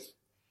about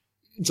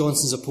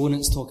Johnson's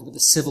opponents talk about the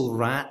Civil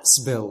Rats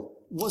Bill.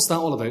 What's that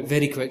all about?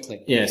 Very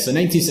quickly. Yeah, so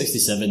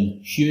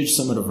 1967, huge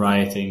summer of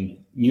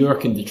rioting. New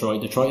York and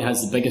Detroit. Detroit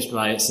has the biggest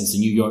riots since the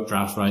New York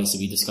draft riots that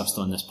we discussed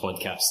on this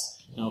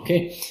podcast.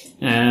 Okay?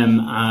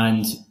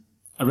 And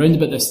around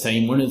about this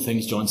time, one of the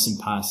things Johnson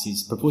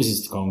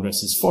proposes to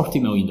Congress is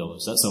 $40 million.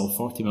 That's all,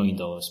 $40 million.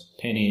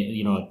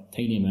 Penny, a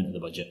tiny amount of the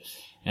budget.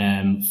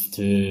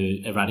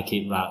 To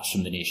eradicate rats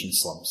from the nation's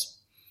slums.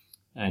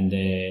 And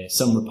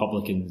some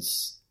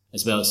Republicans,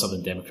 as well as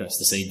Southern Democrats,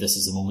 decide this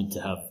is the moment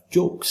to have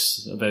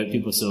jokes about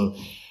people. So,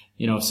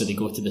 so they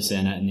go to the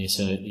Senate and they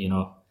say,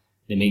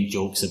 they make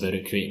jokes about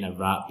it creating a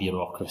rat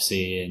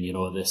bureaucracy and,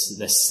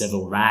 this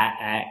Civil Rat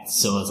Act.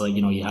 So it's like,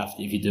 you have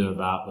to, if you do a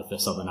rat with a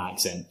Southern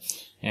accent,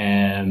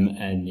 they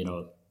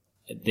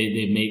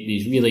make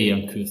these really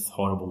uncouth,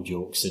 horrible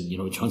jokes. And,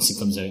 Johnson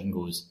comes out and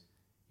goes,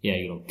 yeah,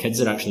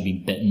 kids are actually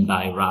being bitten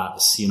by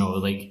rats,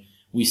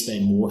 we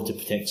spend more to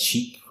protect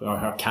sheep, or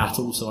our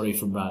cattle,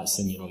 from rats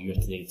than, you're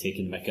today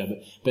taking the mick out of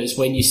it. But it's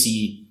when you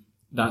see,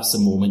 that's the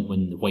moment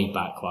when the white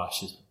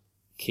backlash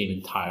came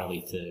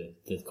entirely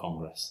to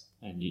Congress.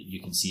 And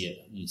you can see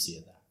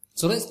it there.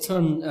 So let's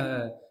turn,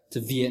 to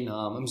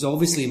Vietnam.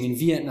 Obviously,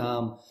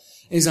 Vietnam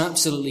is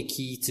absolutely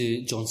key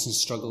to Johnson's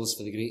struggles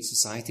for the Great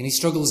Society. And he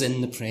struggles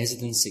in the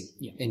presidency.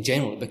 Yeah. In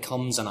general, it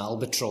becomes an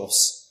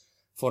albatross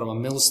for him, a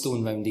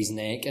millstone round his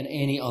neck, and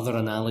any other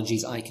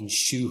analogies I can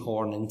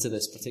shoehorn into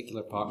this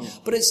particular part. Yeah.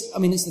 But it's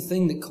the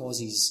thing that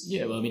causes...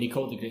 Yeah, well, he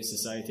called the Great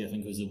Society, I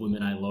think it was the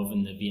woman I love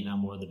in the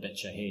Vietnam War, the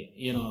bitch I hate.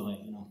 You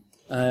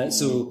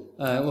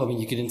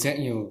could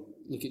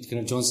look at kind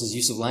of Johnson's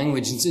use of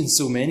language in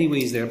so many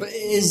ways there, but it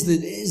is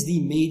the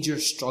major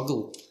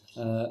struggle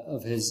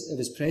of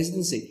his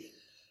presidency.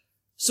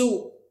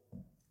 So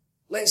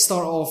let's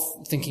start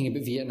off thinking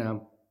about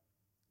Vietnam.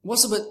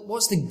 What's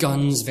the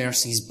guns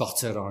versus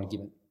butter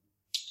argument?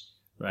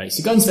 Right,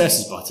 so Guns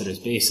versus Butter is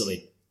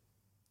basically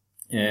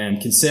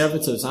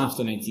Conservatives,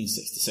 after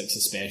 1966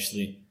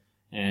 especially,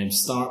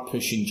 start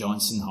pushing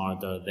Johnson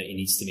harder that he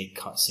needs to make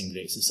cuts in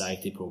Great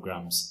Society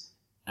programmes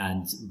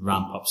and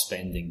ramp up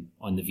spending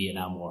on the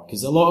Vietnam War.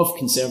 Because a lot of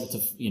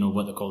conservative,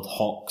 what they're called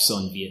hawks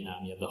on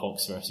Vietnam, you have the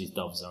hawks versus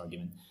doves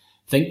argument,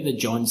 think that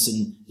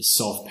Johnson is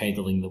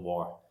soft-pedaling the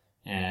war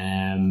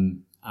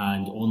and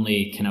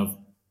only kind of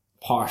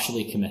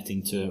partially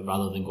committing to it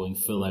rather than going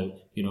full out,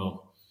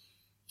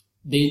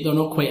 They're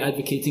not quite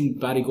advocating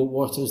Barry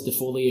Goldwater's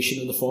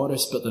defoliation of the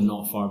forest, but they're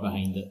not far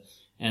behind it.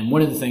 And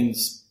one of the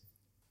things,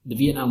 the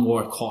Vietnam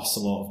War costs a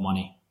lot of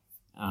money,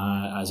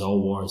 as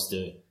all wars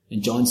do.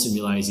 And Johnson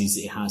realises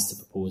that he has to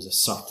propose a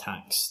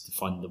surtax to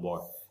fund the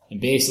war. And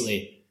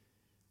basically,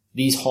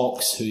 these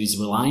hawks who he's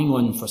relying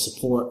on for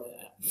support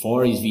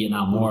for his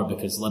Vietnam War,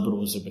 because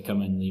liberals are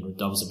becoming,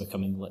 doves are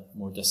becoming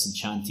more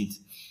disenchanted,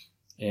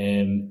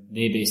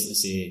 they basically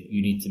say,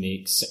 you need to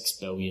make $6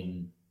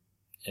 billion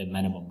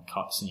minimum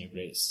cuts in your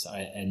rates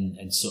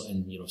and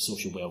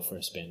social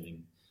welfare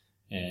spending,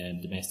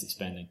 domestic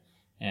spending,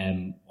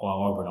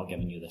 or we're not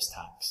giving you this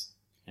tax.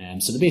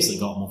 So they basically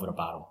got him over a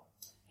barrel.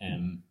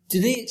 Do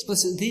they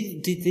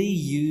explicitly, did they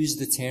use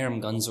the term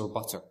guns or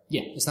butter?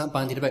 Yeah. Is that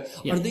bandied about?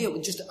 Yeah. Are they,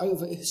 just out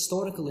of a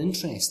historical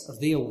interest, are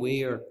they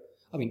aware,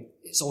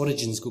 its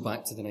origins go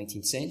back to the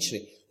 19th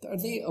century, but are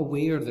they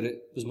aware that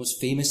it was most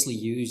famously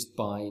used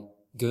by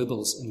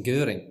Goebbels and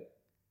Goering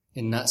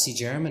in Nazi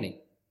Germany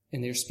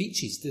in their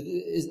speeches?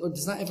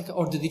 Does that ever,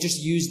 or do they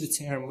just use the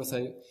term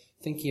without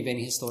thinking of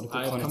any historical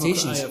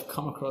connotations? I have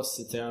come across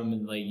the term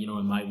in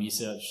my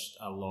research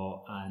a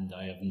lot, and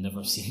I have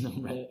never seen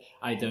them read.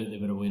 I doubt they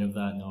were aware of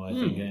that. No, I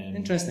think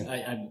interesting.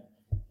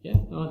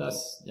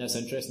 That's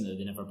interesting that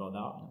they never brought that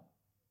up.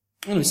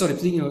 Anyway, sorry,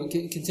 please,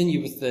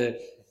 continue with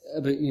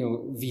about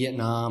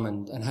Vietnam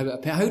and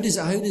how does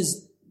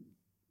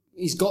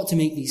he's got to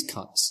make these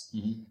cuts.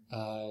 Mm-hmm.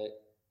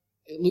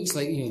 It looks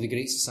like the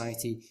Great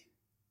Society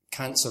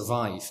can't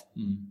survive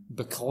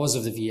because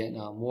of the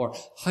Vietnam War.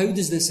 How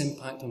does this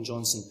impact on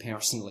Johnson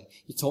personally?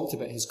 You talked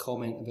about his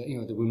comment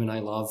about the woman I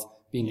love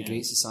being the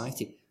Great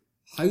Society.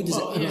 How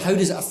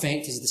does it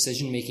affect his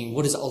decision making?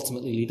 What does it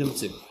ultimately lead him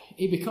to?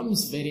 He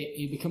becomes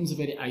a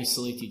very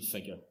isolated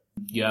figure.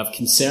 You have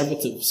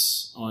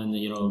conservatives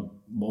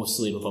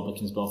mostly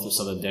Republicans, but also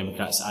Southern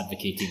Democrats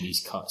advocating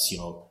these cuts,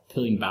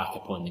 pulling back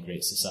upon the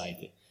Great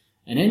Society.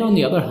 And then on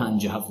the other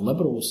hand, you have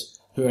liberals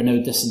who are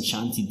now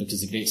disenchanted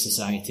because the Great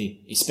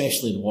Society,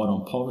 especially the war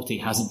on poverty,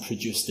 hasn't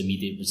produced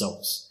immediate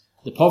results.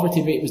 The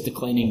poverty rate was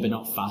declining, but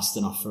not fast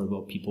enough for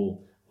what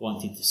people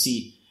wanted to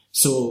see.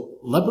 So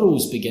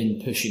liberals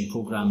begin pushing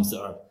programs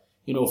that are,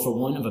 for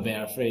want of a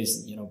better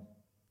phrase,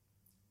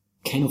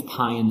 kind of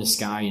pie in the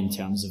sky in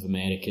terms of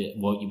America,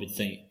 what you would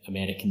think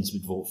Americans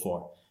would vote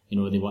for. They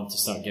want to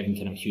start giving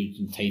kind of huge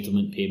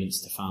entitlement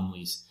payments to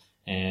families,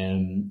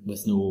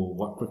 with no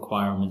work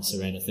requirements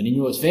or anything.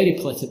 And, it's very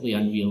politically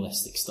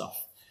unrealistic stuff.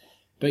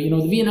 But,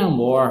 the Vietnam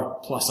War,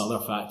 plus other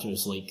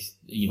factors like,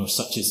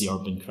 such as the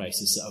urban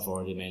crisis that I've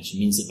already mentioned,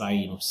 means that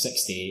by,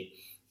 68,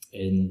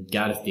 in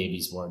Gareth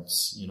Davies'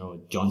 words,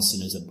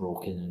 Johnson is a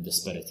broken and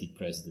dispirited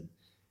president.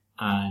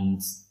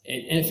 And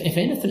if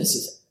anything,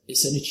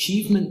 it's an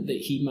achievement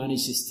that he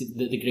manages to,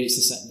 that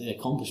the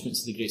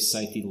accomplishments of the Great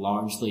Society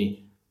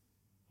largely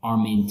are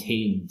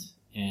maintained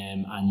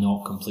and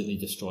not completely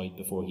destroyed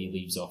before he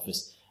leaves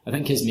office. I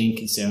think his main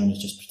concern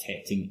is just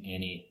protecting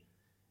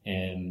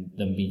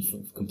them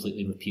being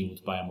completely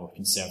repealed by a more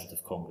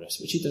conservative Congress,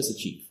 which he does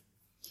achieve.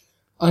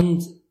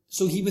 And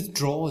so he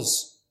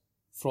withdraws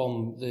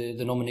from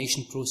the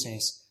nomination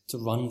process to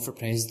run for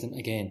president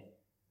again.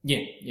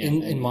 Yeah.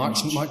 In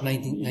March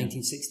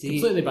 1968.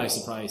 Completely by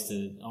surprise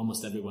to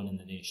almost everyone in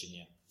the nation,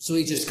 yeah. So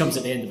he just comes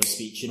at the end of a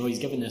speech, he's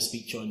given a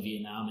speech on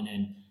Vietnam and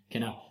then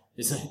kind of,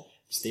 it's like,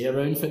 stay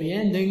around for the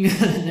ending.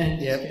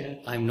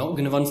 I'm not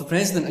going to run for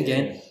president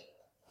again.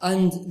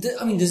 And,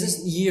 does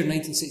this year,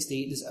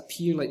 1968, does it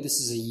appear like this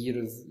is a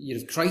year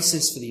of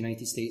crisis for the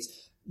United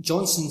States?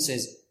 Johnson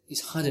says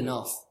he's had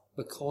enough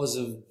because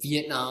of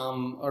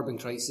Vietnam, urban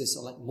crisis,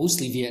 or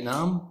mostly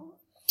Vietnam,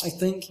 I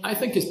think. I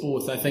think it's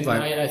both. I think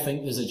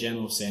there's a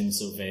general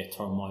sense of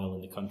turmoil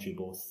in the country,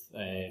 both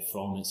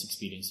from its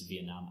experience in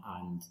Vietnam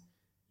and,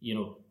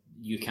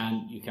 you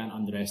can't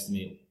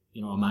underestimate,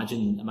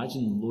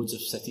 imagine loads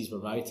of cities were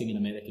rioting in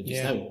America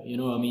just now.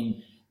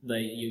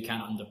 You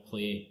can't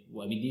underplay.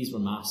 These were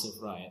massive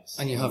riots.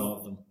 And you have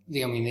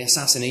the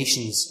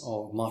assassinations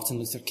of Martin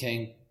Luther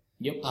King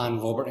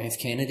and Robert F.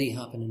 Kennedy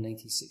happened in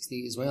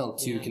 1968 as well.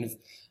 Two kind of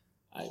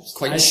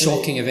quite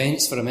shocking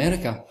events for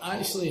America. I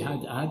actually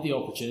had the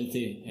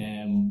opportunity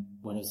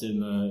when I was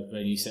doing my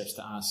research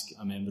to ask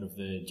a member of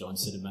the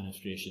Johnson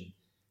administration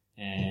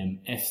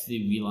if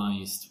they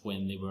realised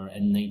when they were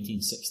in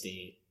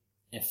 1968,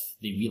 if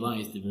they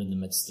realised they were in the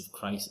midst of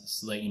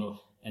crisis,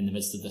 in the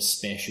midst of this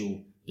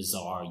special,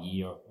 bizarre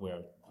year where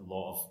a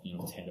lot of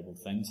terrible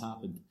things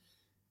happened.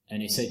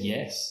 And he said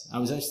yes. I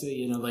was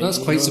actually that's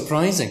quite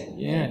surprising.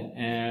 Yeah.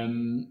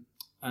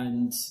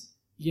 And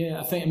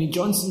Yeah, I mean,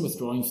 Johnson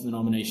withdrawing from the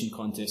nomination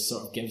contest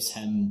sort of gives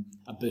him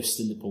a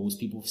boost in the polls.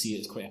 People see it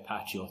as quite a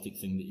patriotic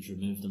thing that he's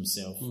removed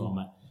himself from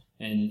it.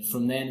 And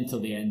from then until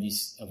the end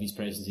of his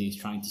presidency,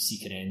 he's trying to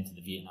seek an end to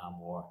the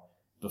Vietnam War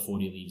before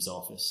he leaves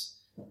office.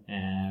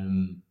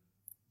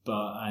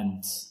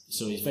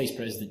 So his vice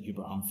president,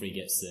 Hubert Humphrey,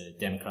 gets the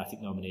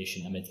Democratic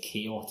nomination amid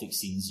chaotic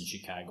scenes in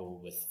Chicago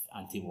with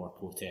anti-war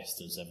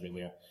protesters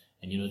everywhere.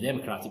 And, the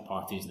Democratic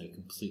Party is now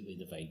completely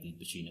divided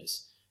between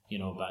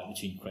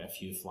between quite a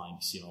few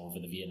flanks, over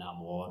the Vietnam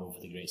War, over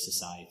the Great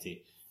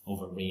Society,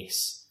 over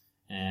race.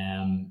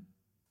 And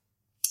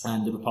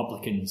the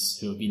Republicans,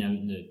 who have been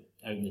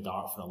out in the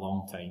dark for a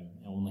long time,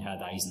 only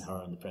had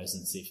Eisenhower in the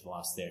presidency for the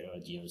last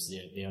 30-odd years,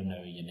 they are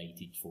now a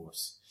united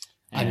force.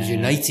 And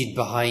united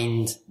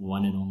behind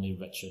one and only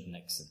Richard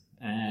Nixon.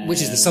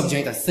 Which is the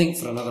subject, I think,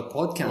 for another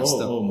podcast,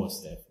 though. Oh,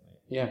 most definitely.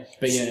 Yeah.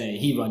 But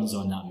he runs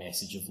on that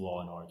message of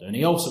law and order. And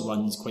he also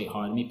runs quite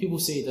hard. I mean, people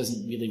say he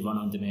doesn't really run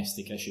on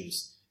domestic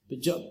issues.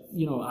 But,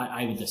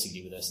 I would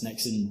disagree with this.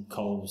 Nixon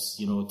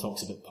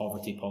talks about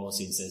poverty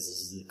policy and says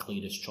this is the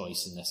clearest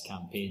choice in this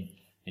campaign.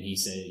 And he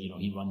said,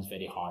 he runs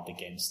very hard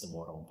against the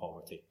war on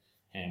poverty.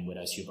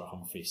 Whereas Hubert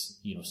Humphrey,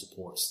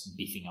 supports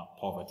beefing up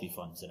poverty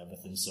funds and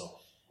everything. So,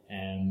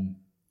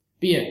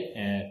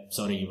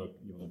 sorry, you were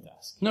going to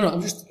ask. No,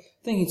 I'm just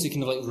thinking to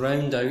kind of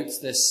round out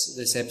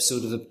this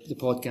episode of the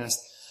podcast.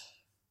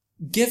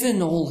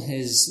 Given all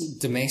his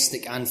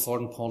domestic and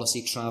foreign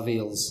policy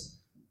travails,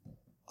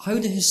 how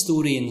do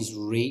historians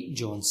rate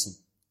Johnson?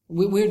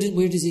 Where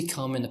does he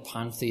come in the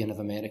pantheon of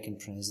American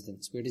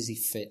presidents? Where does he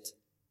fit?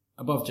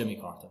 Above Jimmy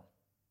Carter.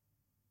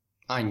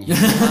 I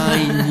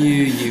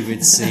knew you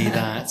would say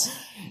that.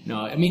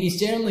 No, I mean, he's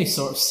generally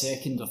sort of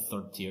second or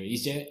third tier.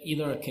 He's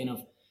either kind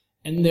of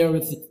in there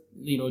with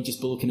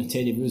just below kind of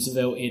Teddy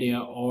Roosevelt area,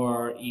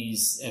 or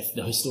if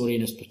the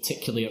historian is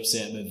particularly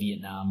upset about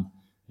Vietnam,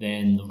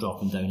 then they'll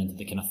drop him down into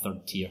the kind of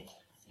third tier.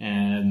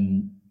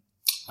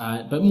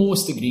 But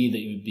most agree that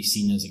he would be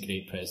seen as a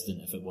great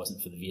president if it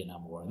wasn't for the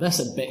Vietnam War. That's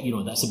a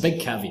big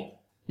caveat.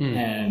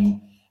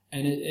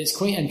 And it's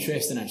quite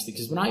interesting, actually,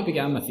 because when I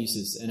began my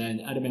thesis,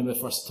 and I remember the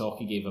first talk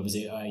I gave,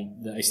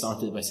 I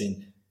started by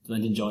saying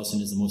Lyndon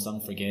Johnson is the most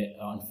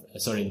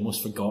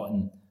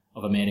forgotten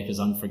of America's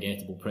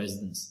unforgettable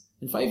presidents.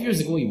 And 5 years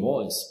ago he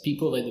was.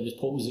 People, there was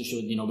polls that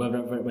showed,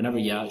 whenever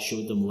Yacht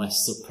showed them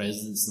lists of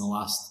presidents in the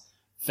last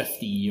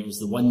 50 years,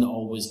 the one that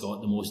always got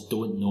the most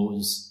don't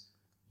knows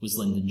was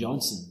Lyndon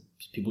Johnson.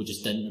 People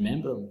just didn't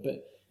remember him.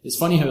 But it's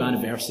funny how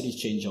anniversaries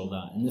change all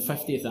that. In the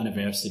 50th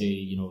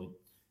anniversary,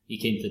 he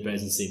came to the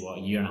presidency, a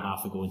year and a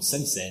half ago, and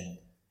since then,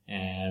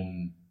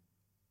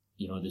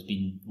 there's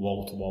been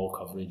wall-to-wall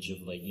coverage of,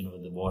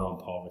 the war on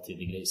poverty,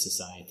 the Great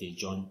Society,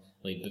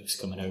 books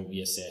coming out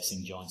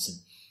reassessing Johnson.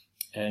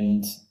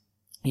 And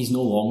he's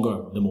no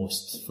longer the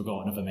most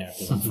forgotten of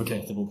America's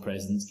unforgettable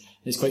presidents.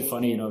 It's quite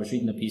funny, I was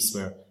reading a piece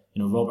where,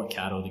 Robert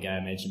Caro, the guy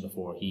I mentioned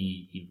before,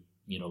 he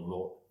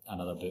wrote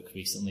another book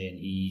recently, and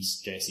he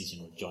stresses,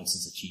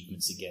 Johnson's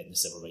achievements in getting the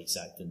Civil Rights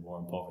Act and war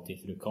on poverty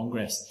through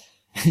Congress.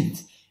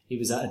 And he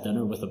was at a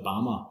dinner with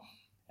Obama,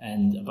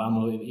 and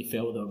he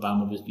felt that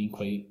Obama was being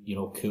quite,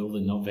 cool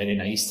and not very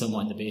nice to him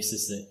on the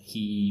basis that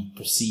he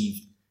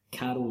perceived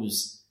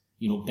Caro's,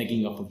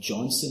 bigging up of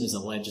Johnson as a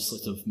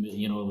legislative,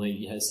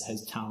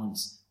 his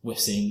talents with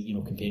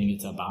saying, comparing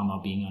it to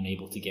Obama being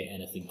unable to get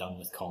anything done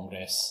with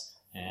Congress,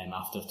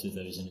 after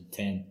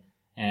 2010.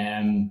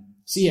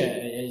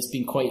 It's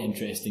been quite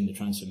interesting, the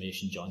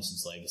transformation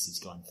Johnson's legacy's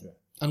gone through.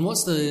 And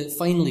what's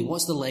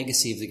the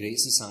legacy of the Great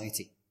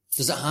Society?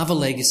 Does it have a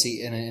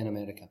legacy in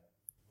America?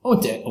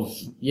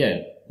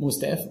 Yeah, most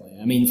definitely.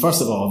 I mean,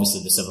 first of all,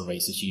 obviously the civil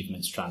rights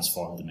achievements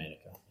transformed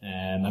America.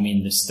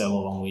 There's still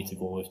a long way to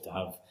go to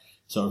have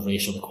sort of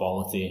racial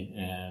equality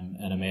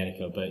in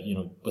America, but,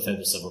 without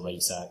the Civil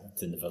Rights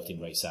Act and the Voting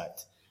Rights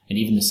Act, and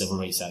even the Civil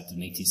Rights Act of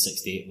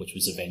 1968, which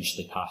was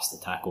eventually passed to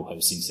tackle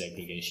housing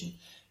segregation,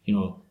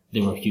 they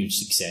were huge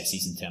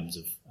successes in terms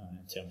of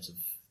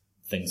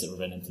things that were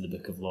written into the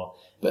Book of Law.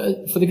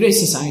 But for the Great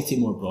Society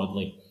more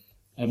broadly,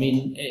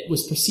 it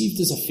was perceived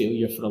as a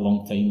failure for a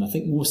long time, I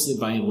think mostly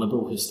by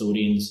liberal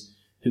historians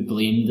who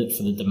blamed it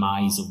for the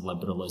demise of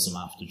liberalism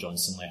after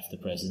Johnson left the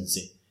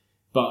presidency.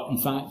 But in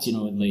fact,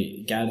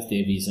 Gareth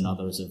Davies and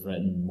others have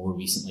written more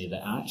recently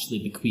that actually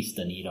bequeathed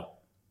an era.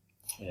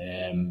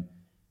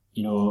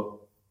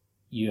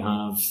 You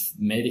have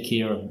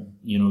Medicare,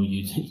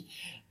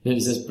 there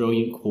was this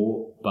brilliant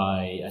quote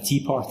by a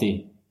Tea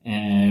Party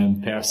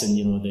person,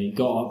 they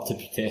got up to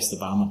protest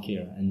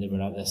Obamacare, and they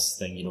were at this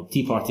thing,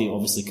 Tea Party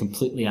obviously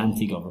completely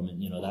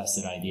anti-government, that's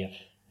their idea,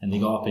 and they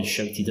got up and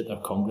shouted at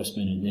their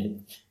congressman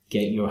and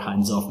get your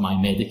hands off my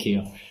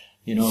Medicare,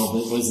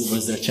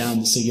 was their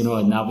chant. So,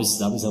 and that was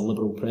a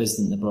liberal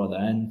president that brought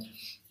that in.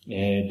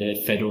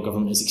 The federal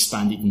government has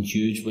expanded in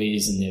huge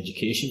ways in the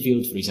education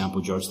field. For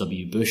example, George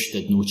W. Bush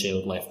did No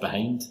Child Left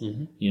Behind,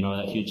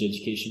 that huge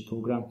education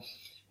program.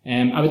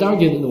 I would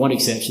argue that the one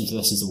exception to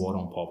this is the war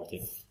on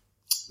poverty.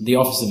 The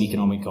Office of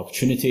Economic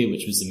Opportunity,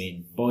 which was the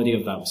main body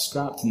of that, was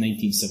scrapped in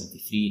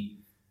 1973.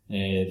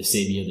 the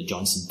same year that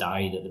Johnson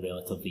died at the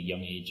relatively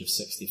young age of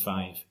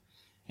 65.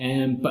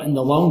 But in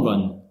the long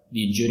run,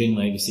 the enduring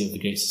legacy of the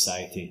Great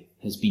Society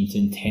has been to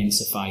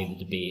intensify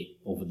the debate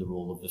over the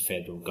role of the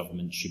federal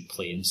government should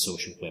play in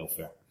social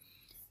welfare,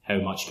 how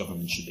much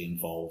government should be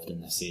involved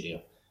in this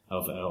area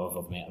of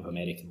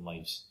American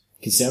lives.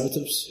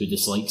 Conservatives who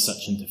dislike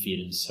such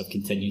interference have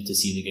continued to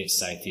see the Great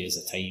Society as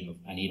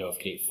an era of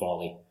great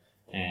folly,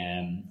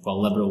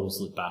 while liberals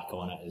look back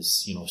on it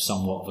as,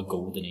 somewhat of a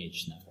golden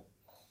age now.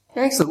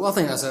 Excellent. Well, I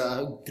think that's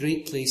a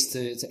great place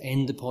to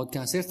end the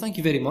podcast there. Thank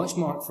you very much,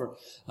 Mark, for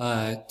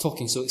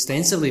talking so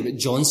extensively about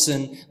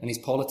Johnson and his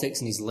politics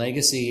and his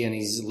legacy and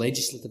his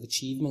legislative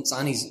achievements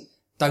and his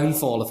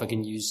downfall, if I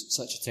can use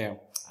such a term.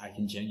 I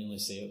can genuinely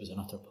say it was an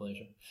utter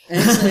pleasure.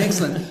 Excellent,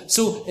 excellent.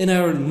 So in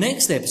our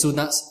next episode,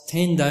 that's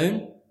 10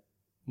 down,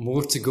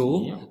 more to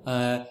go.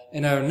 Yeah.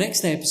 In our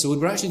next episode,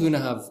 we're actually going to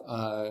have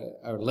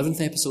our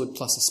 11th episode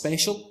plus a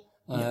special.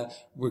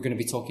 We're going to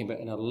be talking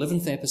about, in our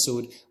 11th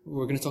episode,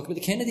 we're going to talk about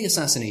the Kennedy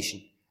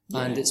assassination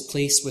and its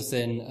place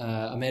within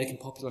American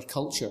popular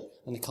culture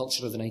and the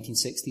culture of the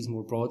 1960s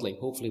more broadly,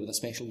 hopefully with a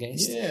special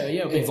guest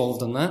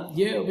involved on that.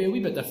 Yeah, it'll be a wee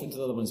bit different to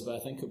the other ones, but I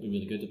think it'll be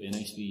really good. It'll be a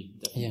nice wee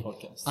different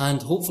podcast.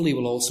 And hopefully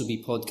we'll also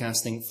be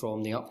podcasting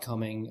from the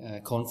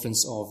upcoming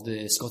conference of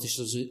the Scottish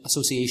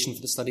Association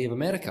for the Study of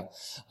America,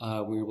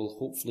 where we'll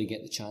hopefully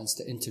get the chance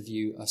to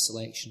interview a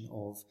selection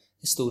of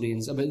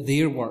historians about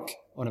their work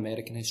on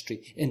American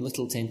history in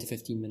little 10 to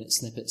 15 minute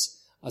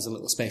snippets as a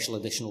little special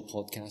additional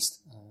podcast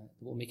that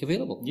we'll make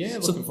available. Yeah,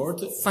 looking forward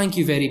to it. Thank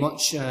you very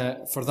much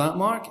for that,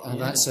 Mark. And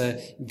that's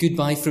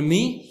goodbye from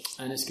me.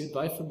 And it's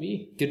goodbye from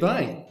me.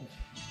 Goodbye.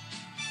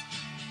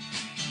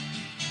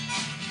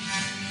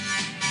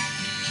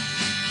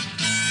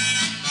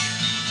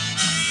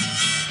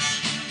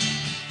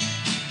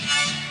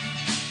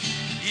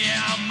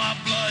 Yeah, my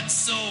blood's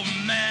so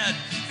mad,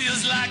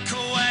 feels like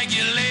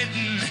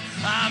coagulating.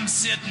 I'm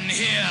sitting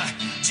here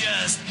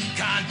just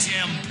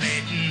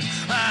contemplating.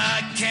 I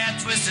can't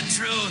twist the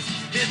truth,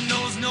 it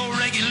knows no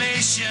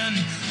regulation.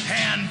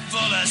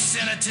 Handful of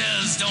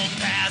senators don't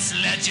pass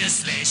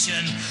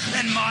legislation,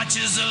 and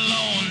marches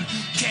alone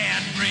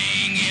can't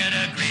bring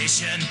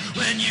integration.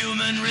 When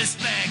human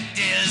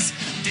respect is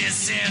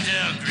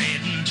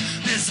disintegrating,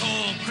 this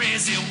whole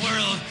crazy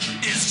world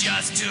is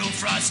just too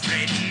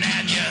frustrating.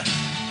 And you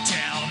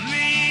tell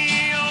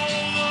me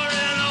over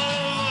and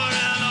over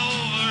and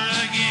over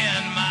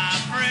again, my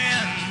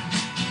friend,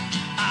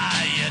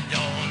 you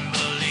don't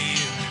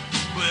believe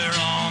we're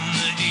on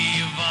the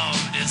eve of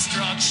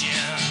destruction.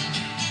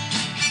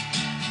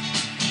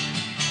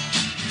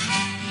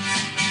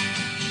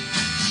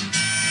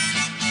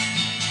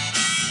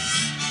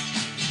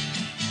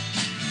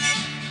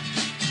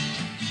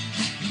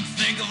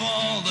 Think of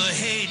all the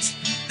hate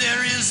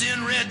there is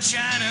in Red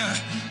China,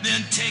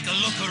 then take a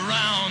look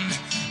around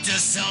to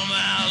Selma,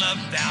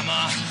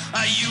 Alabama.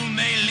 You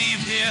may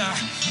leave here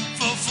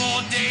for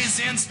 4 days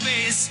in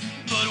space,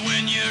 but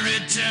when you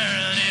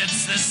return,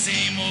 it's the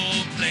same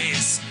old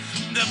place.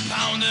 The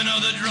pounding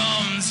of the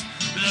drums,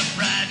 the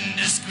pride and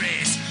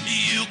disgrace.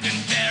 You can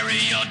bury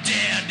your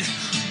dead,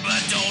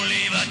 but don't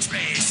leave a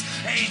trace.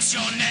 Hate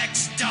your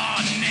next door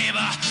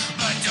neighbor,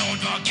 but don't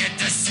forget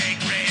to say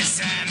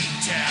grace and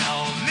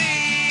tell